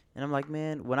 and I'm like,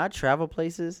 man, when I travel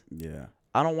places, Yeah.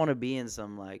 I don't want to be in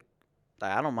some like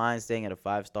I don't mind staying at a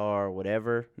 5-star or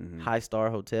whatever, Mhm.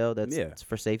 high-star hotel. That's Yeah.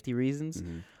 for safety reasons.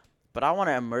 Mhm. But I want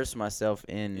to immerse myself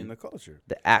In in the culture.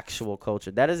 the actual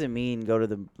culture. That doesn't mean go to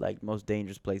the like most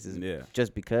dangerous places Yeah.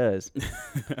 just because.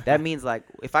 That means like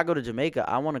if I go to Jamaica,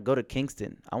 I want to go to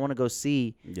Kingston. I want to go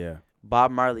see Yeah. Bob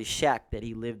Marley's shack that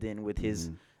he lived in with his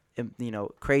Mhm.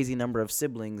 crazy number of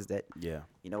siblings that Yeah.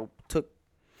 took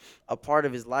a part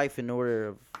of his life in order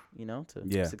of to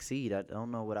Yeah. succeed. I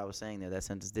don't know what I was saying there. That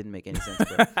sentence didn't make any sense.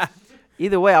 But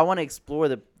either way, I want to explore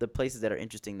the places that are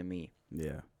interesting to me.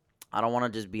 Yeah. I don't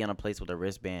want to just be on a place with a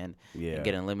wristband Yeah. and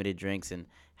get unlimited drinks and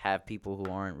have people who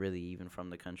aren't really even from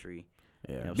the country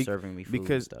Yeah. serving me food and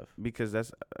because stuff. because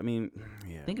that's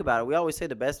yeah. Think about it. We always say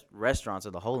the best restaurants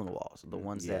are the hole in the walls, the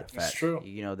ones Yeah, that It's facts. true.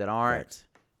 that aren't Facts.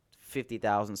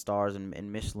 50,000 stars and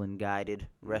Michelin guided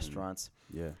restaurants.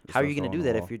 Yeah. How are you going to do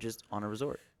that if you're just on a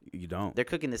resort? you don't? They're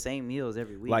cooking the same meals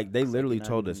every week. Like they It's literally you're not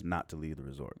told us even- not to leave the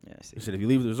resort. Yeah, I see. They said if you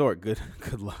leave the resort, good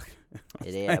luck. I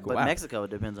was Yeah, like, but wow. Mexico, it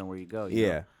depends on where you go. you know?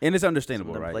 Yeah, and it's Some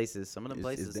understandable, of them right? places, some of them It's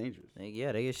places, dangerous. they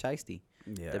get shiesty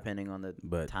Yeah, depending on the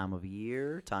but time of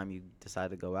year, time you decide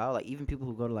to go out. Like even people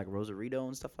who go to like Rosarito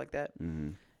and stuff like that.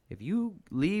 mhm, If you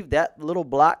leave that little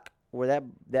block where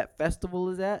that festival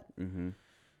is at, mhm,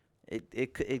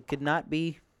 it could not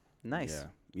be nice.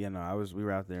 Yeah, no, we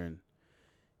were out there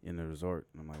in the resort,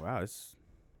 and I'm like, wow,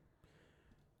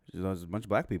 there's a bunch of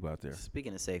black people out there.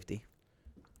 Speaking of safety,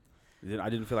 I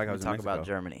didn't feel like I was in talk Mexico. about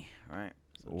Germany, right?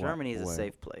 So Germany is a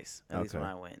safe place. At least when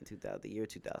Okay. I went in the year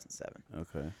 2007.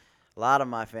 Okay. A lot of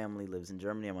my family lives in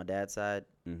Germany on my dad's side.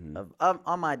 Mm-hmm.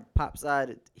 On my pop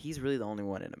side, he's really the only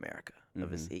one in America.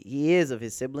 Mm-hmm. He is of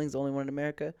his siblings the only one in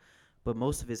America, but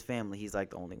most of his family, he's like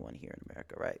the only one here in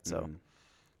America, right? So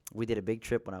we did a big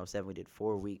trip when I was 7. We did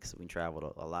 4 weeks. We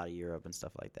traveled a lot of Europe and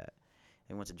stuff like that.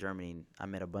 And went to Germany. And I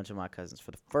met a bunch of my cousins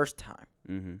for the first time.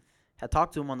 Mm-hmm. Had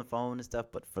talked to them on the phone and stuff,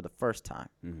 but for the first time.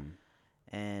 Mm-hmm.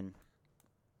 And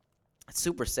it's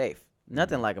super safe.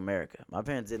 Nothing like America. My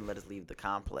parents didn't let us leave the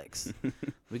complex.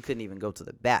 We couldn't even go to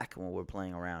the back when we were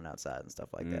playing around outside and stuff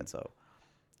like that. So,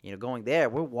 going there,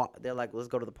 they're like, let's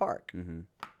go to the park. Mm-hmm.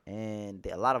 And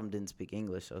a lot of them didn't speak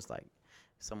English. So it's like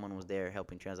someone was there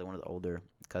helping translate. One of the older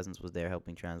cousins was there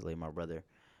helping translate, my brother.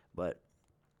 But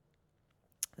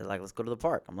they're like, let's go to the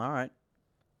park. I'm like, all right.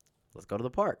 Let's go to the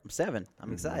park. I'm 7.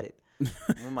 I'm excited.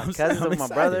 With my cousins and my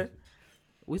brother,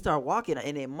 we start walking,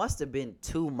 and it must have been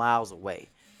 2 miles away.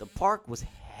 The park was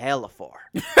hella far.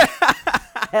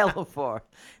 Hella far.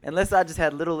 Unless I just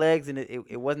had little legs and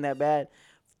it wasn't that bad.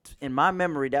 In my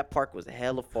memory, that park was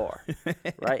hella far.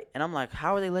 Right? And I'm like,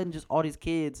 how are they letting just all these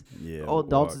kids, all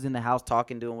adults is in the house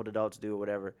talking, doing what adults do or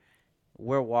whatever.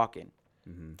 We're walking.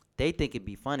 Mm-hmm. They think it'd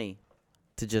be funny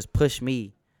to just push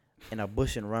me in a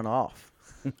bush and run off.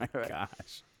 Oh my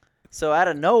gosh. So out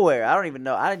of nowhere, I don't even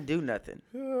know. I didn't do nothing,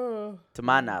 to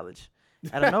my knowledge.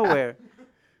 Out of nowhere,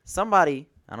 somebody,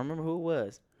 I don't remember who it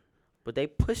was, but they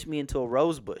pushed me into a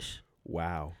rose bush.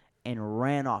 Wow. And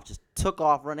ran off, just took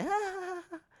off running.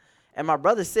 And my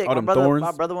brother's sick. All them thorns?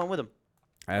 My brother went with him.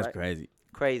 That's right? crazy.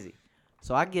 Crazy.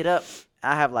 So I get up.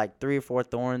 I have like 3 or 4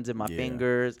 thorns in my Yeah.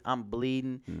 fingers. I'm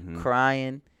bleeding, Mm-hmm.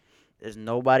 crying. There's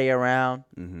nobody around.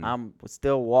 Mm-hmm. I'm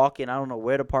still walking. I don't know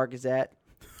where the park is at.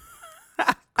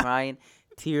 Crying,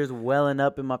 tears welling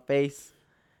up in my face.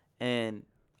 And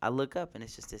I look up, and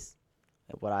it's just this,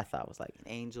 what I thought was like an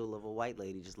angel of a white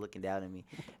lady just looking down at me.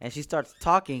 And she starts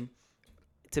talking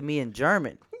to me in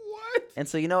German. What? And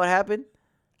so you know what happened?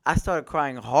 I started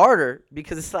crying harder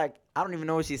because it's like, I don't even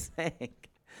know what she's saying.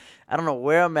 I don't know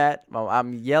where I'm at.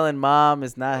 I'm yelling, Mom.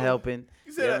 It's not helping.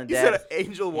 You said an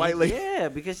angel white lady. Yeah,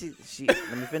 because she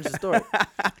let me finish the story.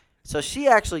 So she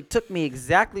actually took me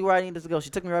exactly where I needed to go.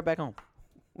 She took me right back home.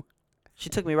 She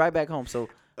took me right back home. So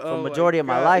for the majority of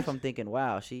my life, I'm thinking,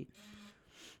 wow, she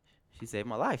saved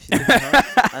my life. She took me home.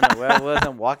 I know where I was.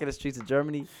 I'm walking the streets of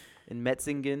Germany in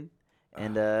Metzingen.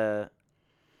 And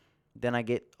then I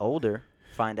get older,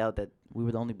 find out that we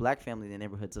were the only black family in the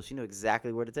neighborhood. So she knew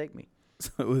exactly where to take me.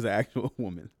 So it was an actual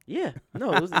woman. Yeah.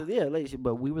 No, it was, lady,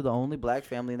 but we were the only black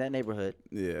family in that neighborhood.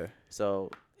 Yeah. So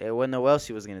it wasn't nowhere else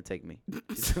she was going to take me.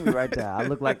 She took me right there. I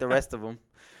looked like the rest of them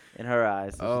in her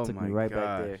eyes. So she took me right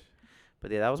back there.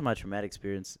 But yeah, that was my traumatic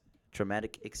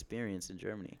experience in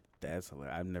Germany. That's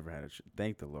hilarious. I've never had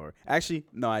thank the Lord. Actually,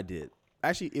 no, I did.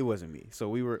 Actually, it wasn't me. So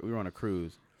we were on a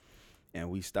cruise, and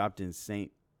we stopped in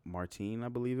Saint Martin, I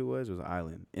believe it was. It was an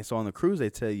island. And so on the cruise,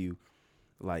 they tell you,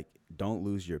 like, don't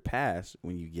lose your pass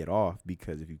when you get off,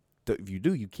 because if you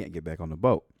do, you can't get back on the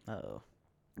boat. Uh-oh.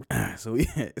 So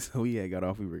we had got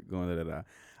off. We were going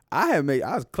I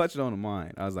was clutching on to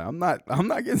mine. I was like, I'm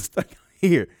not getting stuck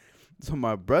here. So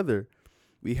my brother,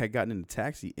 we had gotten in the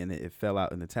taxi, and it fell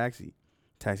out in the taxi.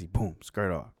 Taxi, boom,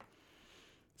 skirt off.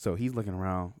 So he's looking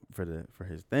around for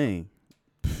his thing.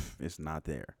 It's not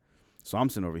there. So I'm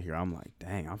sitting over here. I'm like,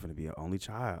 dang, I'm finna be an only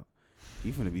child.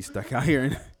 He finna be stuck out here,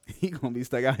 and he gonna be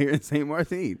stuck out here in Saint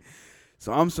Martin.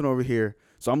 So I'm sitting over here.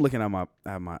 So I'm looking at my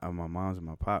mom's and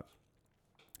my pops,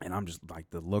 and I'm just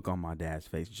like, the look on my dad's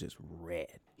face is just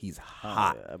red. He's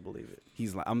hot. Oh, yeah, I believe it.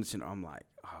 He's like, I'm like,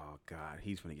 oh God,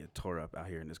 he's gonna get tore up out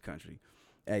here in this country.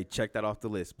 Hey, check that off the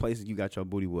list. Places you got your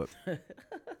booty whooped.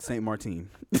 Saint Martin.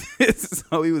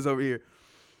 So he was over here.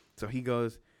 So he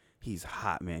goes, he's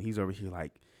hot, man. He's over here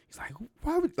like, he's like,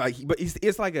 why would, like, but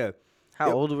it's like a.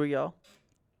 How old were y'all?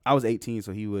 I was 18,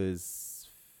 so he was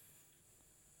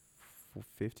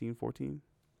 15, 14.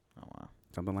 Oh wow.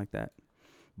 Something like that.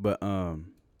 But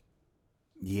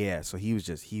yeah, so he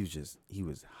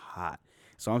was hot.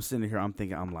 So I'm sitting here, I'm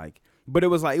thinking, I'm like, but it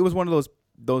was one of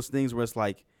those things where it's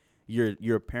like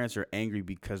your parents are angry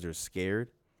because they're scared.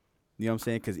 You know what I'm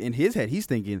saying? Because in his head, he's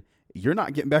thinking, you're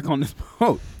not getting back on this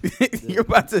boat. You're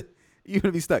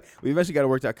gonna be stuck. We eventually got it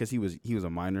worked out because he was a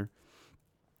minor.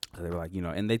 So they were like,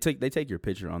 and they take your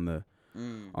picture on the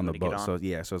boat. So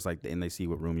yeah, so it's like, and they see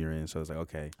what room you're in. So it's like,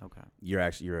 okay, you're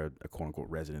a quote unquote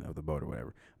resident of the boat or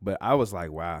whatever. But I was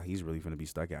like, wow, he's really gonna be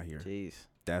stuck out here. Jeez.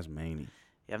 That's many.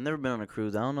 Yeah, I've never been on a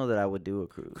cruise. I don't know that I would do a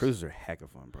cruise. Cruises are heck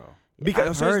of fun, bro. Yeah,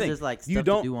 I've heard there's like stuff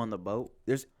to do on the boat.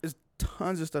 There's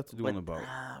tons of stuff to do on the boat,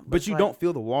 but but it's you like, don't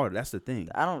feel the water. That's the thing.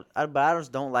 but I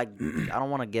just don't like. I don't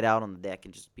want to get out on the deck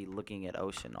and just be looking at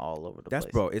ocean all over the That's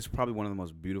place. bro. It's probably one of the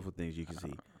most beautiful things you can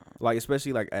see. Like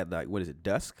especially like at like what is it?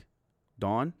 Dusk.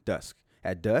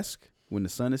 At dusk when the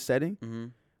sun is setting. Mm-hmm.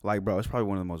 Like bro, it's probably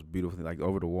one of the most beautiful things. Like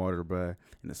over the water, bro,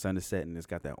 and the sun is setting. It's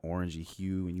got that orangey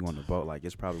hue, and you on the boat. Like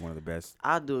it's probably one of the best.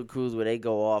 I'll do a cruise where they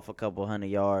go off a couple 100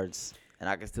 yards and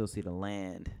I can still see the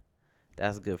land.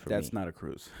 That's good for me. That's not a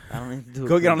cruise. I don't need to do.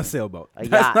 Go get on a sailboat. A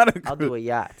That's yacht. not a cruise. I'll do a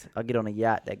yacht. I'll get on a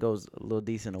yacht that goes a little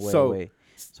decent away,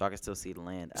 so I can still see the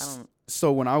land. I don't.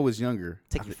 So when I was younger,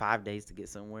 Take you 5 days to get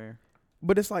somewhere.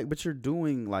 but it's like, but you're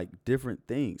doing like different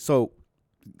things. So,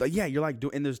 like, yeah, you're like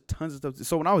doing, and there's tons of stuff.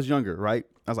 So when I was younger, right,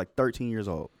 I was like 13 years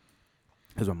old.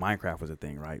 Because when Minecraft was a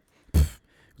thing, right? It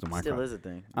was a Minecraft. Still is a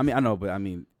thing. I mean, I know, but I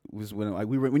mean, it was when like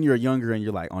when you were younger and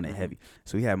you're like on it Mhm. heavy.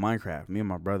 So we had Minecraft. Me and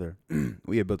my brother,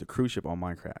 we had built a cruise ship on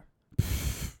Minecraft.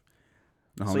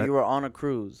 No, So you were on a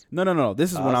cruise. no.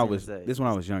 This is Oh, when I I was was. gonna say. This is when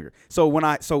I was younger. So when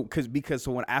I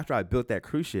when after I built that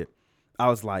cruise ship, I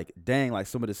was like, dang, like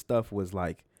some of the stuff was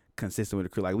like consistent with the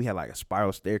crew. Like we had like a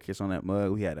spiral staircase on that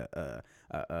mug. We had a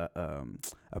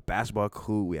basketball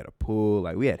court. We had a pool.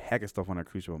 Like we had heck of stuff on that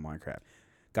cruise ship on Minecraft.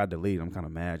 Got deleted. I'm kind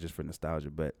of mad just for nostalgia,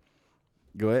 but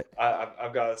go ahead.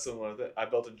 I've got a similar thing. I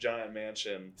built a giant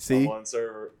mansion See? on one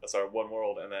server, one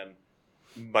world, and then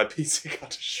my PC got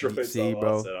destroyed. See, so bro,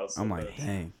 I was so I'm like, pissed.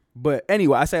 dang. But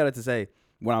anyway, I say all that to say,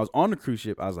 when I was on the cruise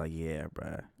ship, I was like, yeah, bro.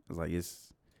 I was like,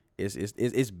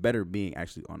 it's better being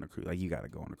actually on the cruise. Like you gotta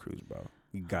go on the cruise, bro.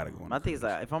 You gotta go on. My the thing is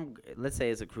cruise. like, let's say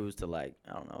it's a cruise to like,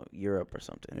 I don't know, Europe or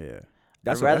something. Yeah.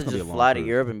 I'd rather gonna be a just long fly to cruise.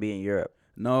 Europe and be in Europe.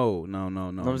 No. know what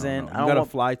I'm saying? No. I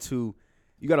don't want-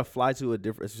 You gotta fly to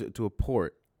a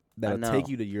port that'll know. take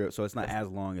you to Europe, so it's not as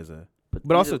long as a. But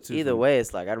either, also, too, either so- way,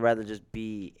 it's like I'd rather just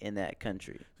be in that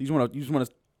country. You just wanna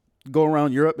go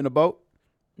around Europe in a boat.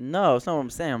 No, it's not what I'm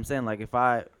saying. I'm saying like if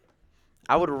I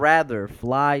would rather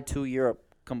fly to Europe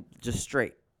just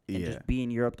straight and Yeah. just be in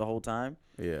Europe the whole time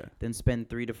Yeah. than spend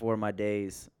 3 to 4 of my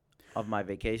days of my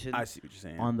vacation I see what you're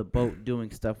saying. on the boat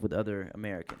doing stuff with other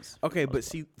Americans. Okay, but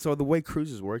see, so the way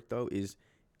cruises work though is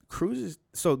cruises.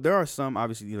 So there are some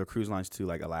obviously cruise lines too,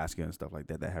 like Alaska and stuff like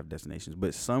that, that have destinations.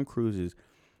 But some cruises,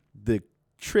 the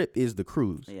trip is the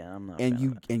cruise, Yeah, I'm not. a and fan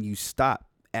of that. you stop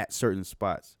at certain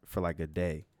spots for like a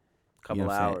day, couple you know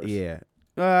what I'm hours. saying? Yeah.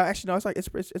 Actually, no. It's like it's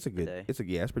a good. day. It's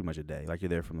pretty much a day. Like you're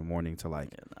there from the morning to like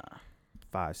Yeah, nah.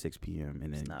 5-6 p.m.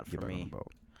 and then not get for back on me. the boat.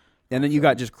 And then you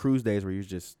got just cruise days where you're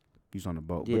just on the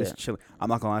boat, but it's Yeah. chilling. I'm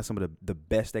not gonna lie. Some of the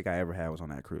best steak I ever had was on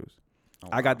that cruise. Oh,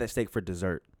 I got wow. that steak for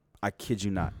dessert. I kid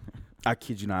you not.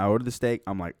 I ordered the steak.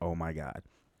 I'm like, oh my god.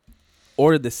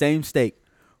 Ordered the same steak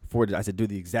I said, do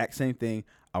the exact same thing.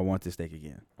 I want this steak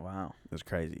again. Wow. It's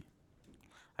crazy.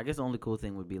 I guess the only cool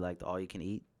thing would be like the all you can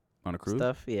eat On a cruise.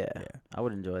 stuff. Yeah. Yeah. I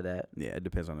would enjoy that. Yeah, it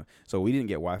depends on the. So we didn't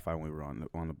get Wi-Fi when we were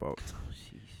on the boat. Oh,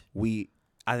 sheesh.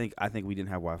 I think we didn't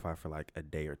have Wi-Fi for like a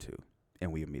day or two,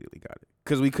 and we immediately got it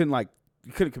because we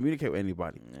couldn't communicate with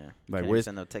anybody. Yeah. Like Can't where's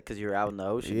send no tech because you're out in the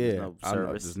ocean. yeah, There's no I know,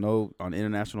 service. there's no on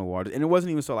international waters, and it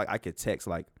wasn't even so like I could text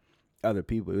like other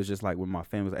people. It was just like when my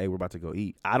family was, hey, we're about to go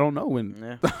eat. I don't know when.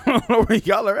 Yeah. I don't know where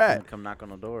y'all are at, Come knock on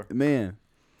the door. man.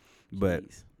 But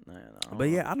Jeez. No, I don't but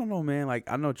know. yeah, I don't know, man. Like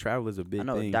I know travel is a big I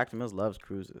know thing. Dr. Mills loves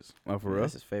cruises. Oh, for Yeah, real?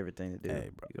 That's his favorite thing to do. Hey,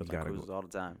 bro, He goes you on gotta cruises all the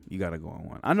time. You gotta go on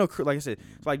one. I know, like I said,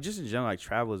 it's like just in general, like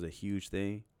travel is a huge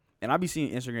thing. And I be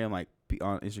seeing Instagram, like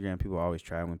on Instagram, people are always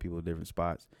traveling, people to different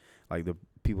spots. Like the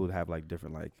people have like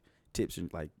different like tips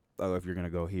and like, oh, if you're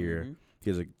gonna go here, Mhm.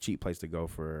 here's a cheap place to go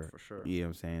for. For sure. You know what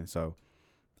I'm saying? So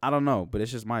I don't know, but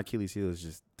it's just my Achilles heel is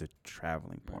just the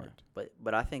traveling Yeah. part.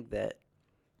 But I think that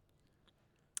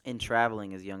in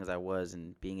traveling as young as I was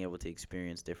and being able to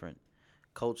experience different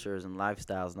cultures and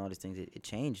lifestyles and all these things, it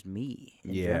changed me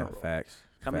in general. facts.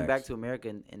 Coming back to America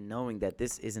and knowing that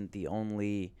this isn't the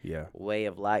only yeah, way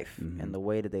of life Mhm. and the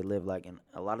way that they live, like in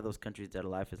a lot of those countries, their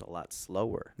life is a lot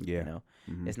slower. Yeah. You know,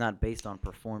 Mhm. it's not based on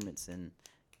performance and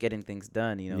getting things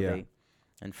done. You know, Yeah.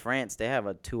 in France they have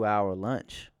a 2-hour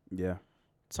lunch, yeah,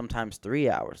 sometimes 3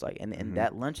 hours. Like, and Mhm.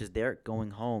 that lunch is they're going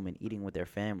home and eating with their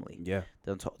family. yeah.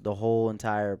 The whole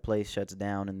entire place shuts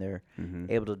down and they're Mm-hmm.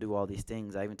 able to do all these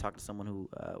things. I even talked to someone who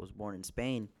was born in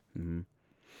Spain, Mm-hmm.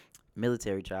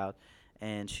 military child,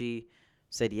 and she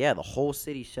said, yeah, the whole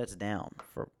city shuts down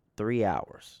for 3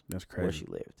 hours That's where crazy.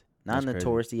 she lived. Not That's in the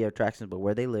touristy attractions, but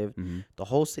where they lived. Mm-hmm. The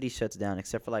whole city shuts down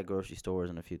except for like grocery stores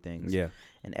and a few things. Yeah.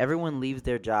 And everyone leaves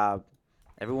their job.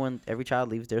 Every child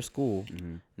leaves their school. Mm-hmm.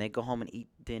 And they go home and eat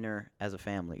dinner as a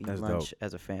family, eat That's lunch dope.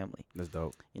 as a family. That's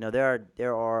dope. You know,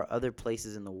 there are other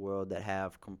places in the world that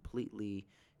have completely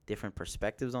different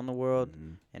perspectives on the world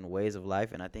Mhm. and ways of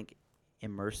life, and I think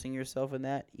immersing yourself in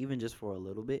that, even just for a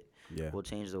little bit, will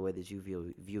change the way that you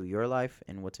view your life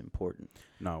and what's important.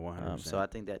 No, 100%. So I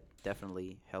think that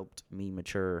definitely helped me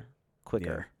mature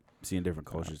quicker. Seeing different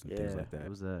cultures and things like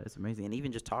that. It's amazing. And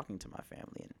even just talking to my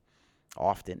family, and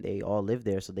often they all live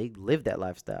there, so they live that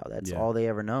lifestyle. That's all they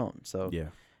ever known. So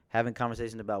having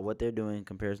conversations about what they're doing in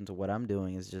comparison to what I'm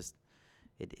doing is just,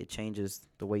 it changes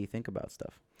the way you think about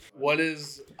stuff. What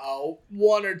is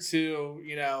one or two,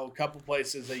 couple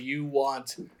places that you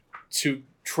want to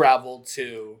travel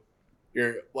to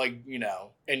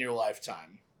in your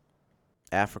lifetime?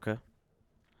 Africa.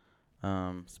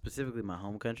 Specifically my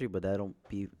home country, but that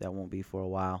won't be for a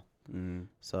while.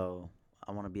 So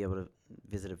I want to be able to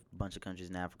visit a bunch of countries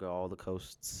in Africa, all the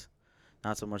coasts,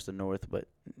 not so much the north, but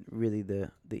really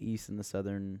the east and the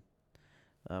southern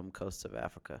coasts of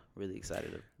Africa. Really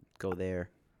excited to go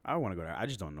there. I want to go there. I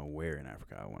just don't know where in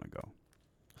Africa I want to go.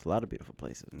 There's a lot of beautiful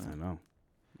places, man. I know.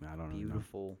 I don't know.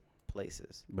 Beautiful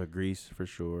places. But Greece for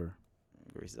sure.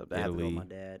 Greece is up there. I have to go with my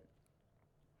dad.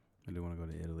 I do want to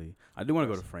go to Italy. I do want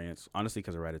to go to France, honestly,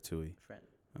 because of Ratatouille.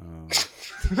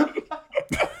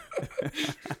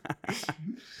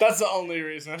 That's the only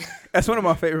reason. That's one of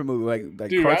my favorite movies, like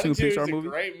Dude, cartoon Ratatouille Pixar is a movie.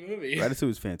 great movie. Ratatouille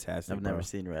is fantastic. I've never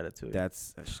seen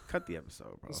Ratatouille. Cut the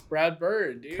episode, bro. It's Brad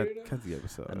Bird, dude. Cut the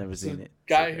episode. I've never seen it.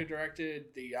 Guy who directed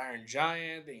The Iron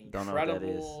Giant, The Incredibles. Don't know what that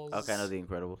is. Okay, I know The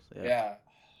Incredibles. Yeah.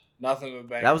 Nothing but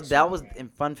bangers. That was in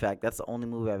fun fact. That's the only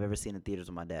movie I've ever seen in theaters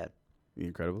with my dad. The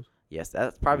Incredibles. Yes,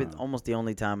 that's probably almost the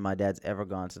only time my dad's ever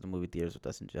gone to the movie theaters with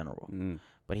us in general.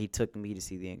 But he took me to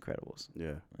see The Incredibles.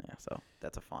 Yeah, so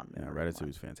that's a fond memory. Yeah, Ratatouille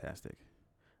is fantastic.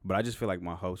 But I just feel like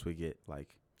my host would get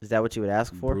Is that what you would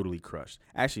ask for? Brutally crushed.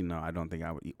 Actually, no, I don't think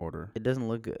I would order. It doesn't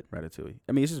look good. Ratatouille.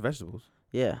 I mean, it's just vegetables.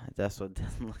 Yeah, that's what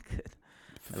doesn't look good.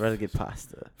 I'd rather get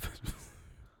pasta.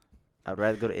 I'd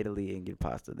rather go to Italy and get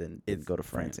pasta than go to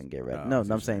France and get ratatouille. No,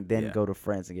 I'm saying go to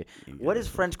France and get. What is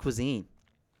French cuisine?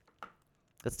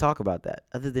 Let's talk about that.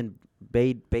 Other than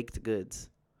baked goods,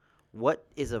 what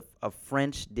is a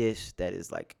French dish that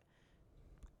is like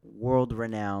world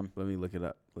renowned? Let me look it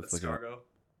up. Let's look it up.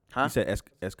 Huh? You said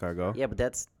escargot? Yeah, but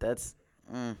that's.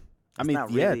 I mean,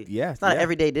 not really, yeah. It's not an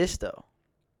everyday dish though.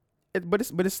 But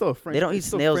it's still a French. They don't eat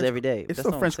snails every day. It's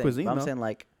still French cuisine. I'm saying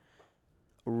like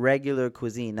regular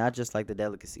cuisine, not just like the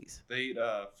delicacies. They eat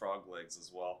frog legs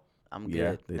as well. I'm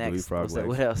good. Yeah, they do eat frog legs.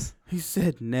 What else? He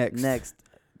said next.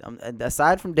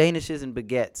 Aside from danishes and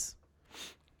baguettes.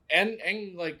 And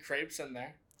like crepes in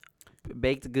there.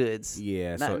 Baked goods.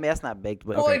 Yeah. I mean, that's not baked,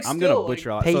 but Well, I'm going to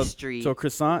butcher all pastry. So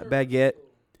croissant, baguette.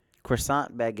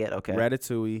 Okay.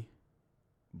 Ratatouille.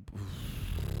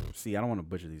 See, I don't want to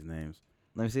butcher these names.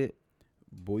 Let me see it.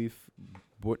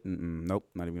 Nope,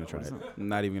 not even going to try it.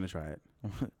 Not even going to try it.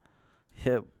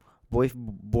 Yeah.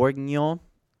 Bourguignon.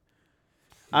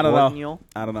 I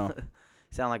don't know.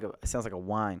 Sounds like a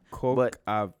wine.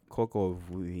 Coco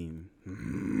vin.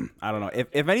 I don't know.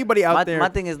 If anybody out there, my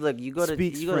thing is, look, you go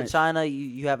to China,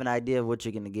 you have an idea of what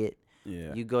you're gonna get.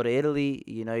 Yeah. You go to Italy,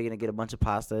 you know you're gonna get a bunch of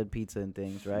pasta and pizza and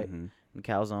things, right? Mm-hmm. And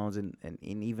calzones and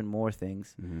even more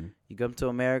things. Mm-hmm. You come to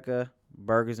America,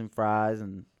 burgers and fries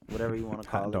and whatever you want to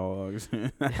call hot dogs.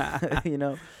 You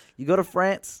know, you go to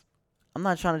France. I'm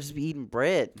not trying to just be eating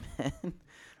bread, man.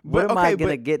 What am I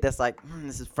gonna get that's like,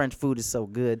 this is French food is so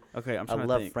good. Okay, I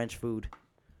love French food.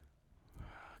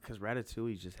 Because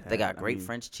Ratatouille just they got great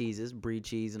French cheeses, brie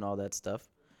cheese, and all that stuff.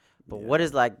 But what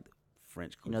is like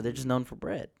French cuisine? You know, they're just known for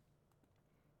bread.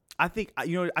 I think I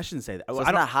shouldn't say that. So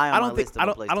it's not high on my list of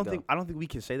a place to go. I don't think we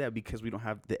can say that because we don't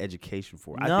have the education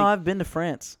for it. I've been to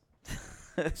France.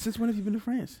 Since when have you been to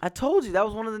France? I told you that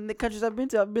was one of the countries I've been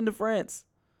to. I've been to France.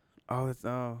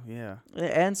 Yeah.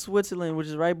 And Switzerland, which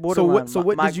is right borderline. So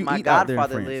what did you eat out there in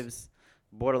France? My godfather lives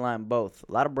borderline both.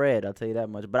 A lot of bread, I'll tell you that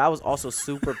much. But I was also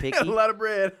super picky. A lot of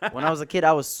bread. When I was a kid,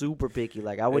 I was super picky.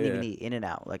 Like I wouldn't even eat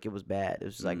In-N-Out. Like it was bad. It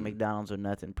was just like McDonald's or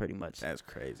nothing, pretty much. That's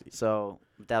crazy. So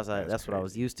that's what I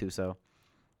was used to. So,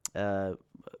 I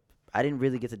didn't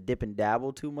really get to dip and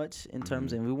dabble too much in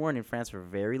terms, and we weren't in France for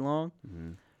very long.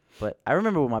 Mm-hmm. But I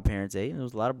remember what my parents ate. There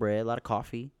was a lot of bread, a lot of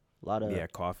coffee, a lot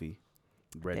of coffee,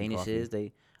 bread,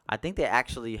 Danishes. I think they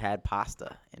actually had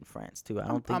pasta in France too. I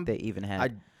don't think they even had. I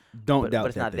don't doubt but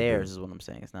it's that not they theirs, do. Is what I'm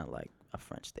saying. It's not like a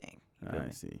French thing. I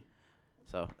see.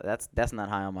 So that's not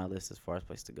high on my list as far as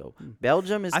place to go.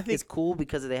 Belgium is cool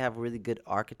because they have really good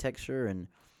architecture and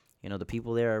the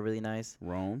people there are really nice.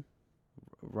 Rome's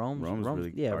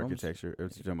really architecture.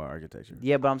 It's talking about architecture.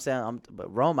 Yeah, but I'm saying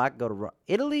but Rome, I could go to Rome.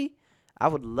 Italy, I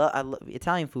love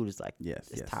Italian food is like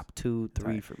top 2,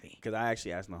 3 for me. Because I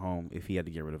actually asked Nahom if he had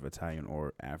to get rid of Italian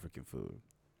or African food,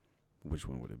 which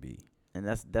one would it be? And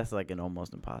that's like an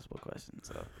almost impossible question.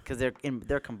 So because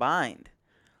they're combined.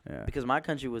 Yeah. Because my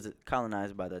country was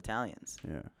colonized by the Italians.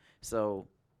 Yeah. So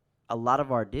a lot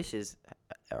of our dishes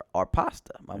are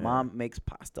pasta. My Yeah. mom makes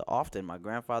pasta often. My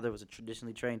grandfather was a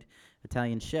traditionally trained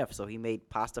Italian chef, so he made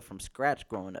pasta from scratch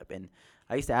growing up. And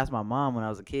I used to ask my mom when I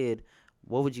was a kid,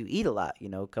 what would you eat a lot,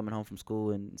 coming home from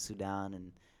school in Sudan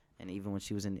and even when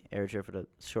she was in Eritrea for the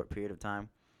short period of time.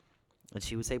 And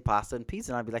she would say pasta and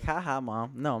pizza, and I'd be like, ha,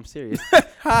 Mom. No, I'm serious. Ha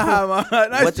ha, Mom.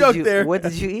 Nice joke there. What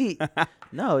did you eat?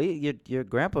 No, your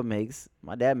grandpa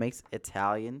my dad makes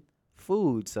Italian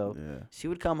food. So she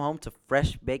would come home to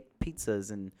fresh baked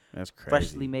pizzas and That's crazy.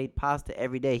 freshly made pasta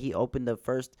every day. He opened the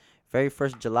very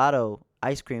first gelato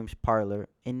ice cream parlor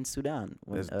in Sudan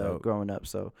when growing up.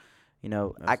 So,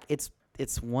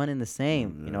 it's one and the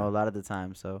same, a lot of the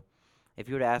time. So if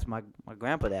you were to ask my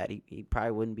grandpa that, he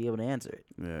probably wouldn't be able to answer it.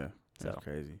 Yeah. That's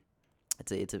crazy.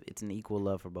 It's an equal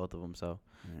love for both of them. So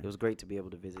it was great to be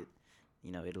able to visit,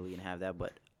 Italy and have that.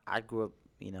 But I grew up,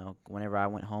 whenever I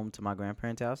went home to my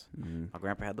grandparents' house, my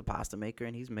grandpa had the pasta maker,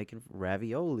 and he's making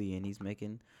ravioli, and he's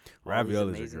making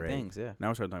raviolis amazing are great. things. Yeah. Now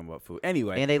we're starting talking about food.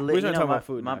 Anyway, and they we're talking about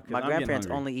food. My now, 'cause I'm grandparents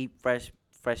getting hungry. only eat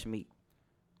fresh meat.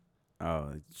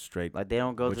 Oh, straight. Like they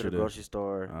don't go to the butcher grocery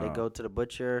store. They Oh. go to the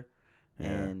butcher, Yeah.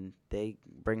 and they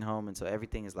bring home, and so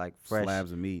everything is like fresh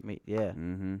slabs of meat. Yeah.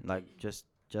 Mm-hmm. Like just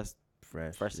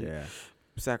Fresh. freshly Yeah.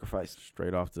 sacrificed.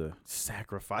 Straight off the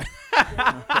sacrifice.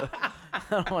 I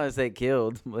don't want to say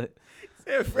killed, but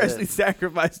Freshly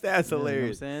sacrificed. That's you know what I'm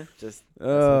hilarious. saying? Just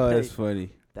That's funny.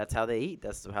 that's how they eat.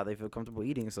 That's how they feel comfortable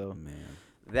eating. So Man,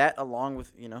 that, along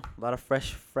with a lot of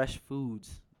fresh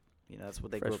foods, that's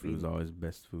what they fresh grew up food is eating. always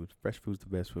best food. Fresh food's the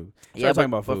best food. Yeah, talking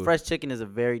about food. but fresh chicken is a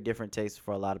very different taste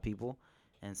for a lot of people,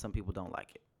 and some people don't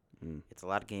like it. Mm. It's a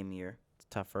lot gamier. It's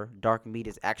tougher. Dark meat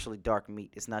is actually dark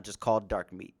meat. It's not just called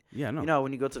dark meat. Yeah, no.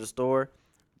 When you go to the store,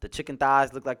 the chicken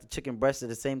thighs look like the chicken breasts are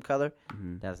the same color.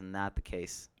 Mm-hmm. That's not the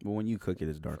case. But when you cook it,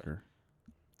 it's darker.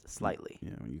 Slightly.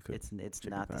 Yeah, when you cook It's chicken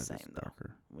not the thighs, same it's though.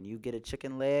 darker. When you get a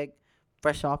chicken leg,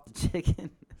 fresh off the chicken,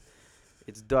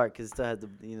 it's dark because it still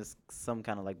has some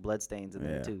kind of like blood stains in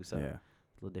there too. So yeah.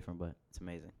 it's a little different, but it's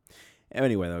amazing.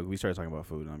 Anyway, though, we started talking about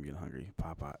food, and I'm getting hungry.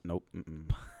 Popeye. Nope.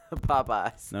 Mm-mm.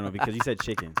 Popeyes. No, because you said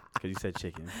chicken. I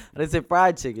didn't say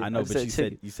fried chicken. I know, but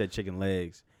chicken. you said chicken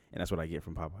legs, and that's what I get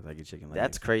from Popeyes. I get chicken legs.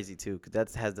 That's crazy too, because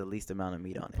that has the least amount of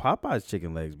meat on it. Popeyes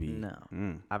chicken legs be. No.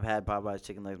 Mm. I've had Popeyes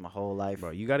chicken legs my whole life.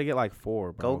 Bro, you got to get like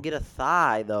 4, bro. Go get a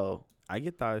thigh though. I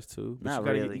get thighs too. But Not you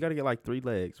gotta really. you got to get like 3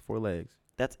 legs, 4 legs.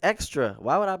 That's extra.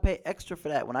 Why would I pay extra for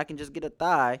that when I can just get a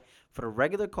thigh for the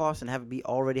regular cost and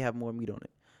already have more meat on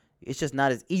it? It's just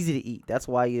not as easy to eat. That's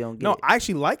why you don't get it. I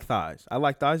actually like thighs. I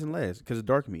like thighs and legs because it's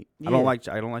dark meat. Yeah. I don't like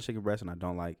chicken breast, and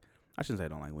I shouldn't say I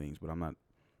don't like wings, but I'm not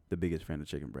the biggest fan of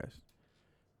chicken breast.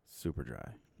 Super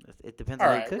dry. It depends All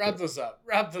on how you right, cook wrap it. this up.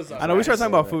 Wrap this up. I know we started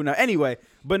talking about so food now. Anyway,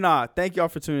 but thank y'all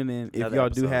for tuning in. If Another y'all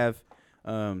do episode.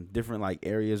 have different like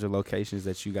areas or locations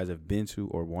that you guys have been to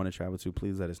or want to travel to,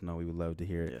 please let us know. We would love to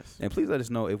hear it. Yes. And please let us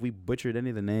know if we butchered any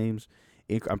of the names.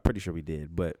 I'm pretty sure we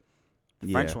did, but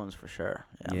yeah. French ones for sure.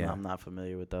 Yeah. I'm not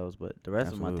familiar with those, but the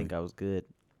rest of them I think Absolutely. I was good.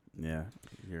 Yeah.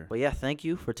 Here. But yeah, thank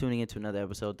you for tuning into another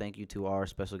episode. Thank you to our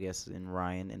special guests in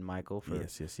Ryan and Michael for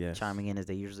Yes. chiming in as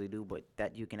they usually do, but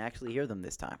that you can actually hear them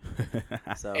this time.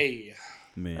 So Hey.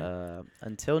 Man.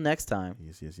 until next time,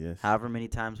 Yes. however many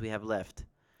times we have left,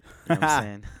 you know what I'm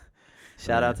saying?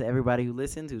 Shout out to everybody who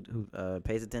listens, who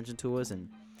pays attention to us and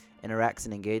interacts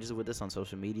and engages with us on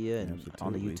social media and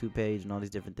on the Absolutely. YouTube page and all these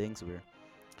different things.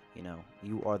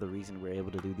 You are the reason we're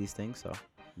able to do these things. So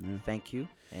Yeah. thank you.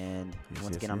 And Yes,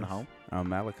 once again, I'm Nahom. I'm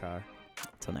Malachi.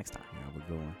 Until next time. Yeah,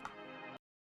 we're going.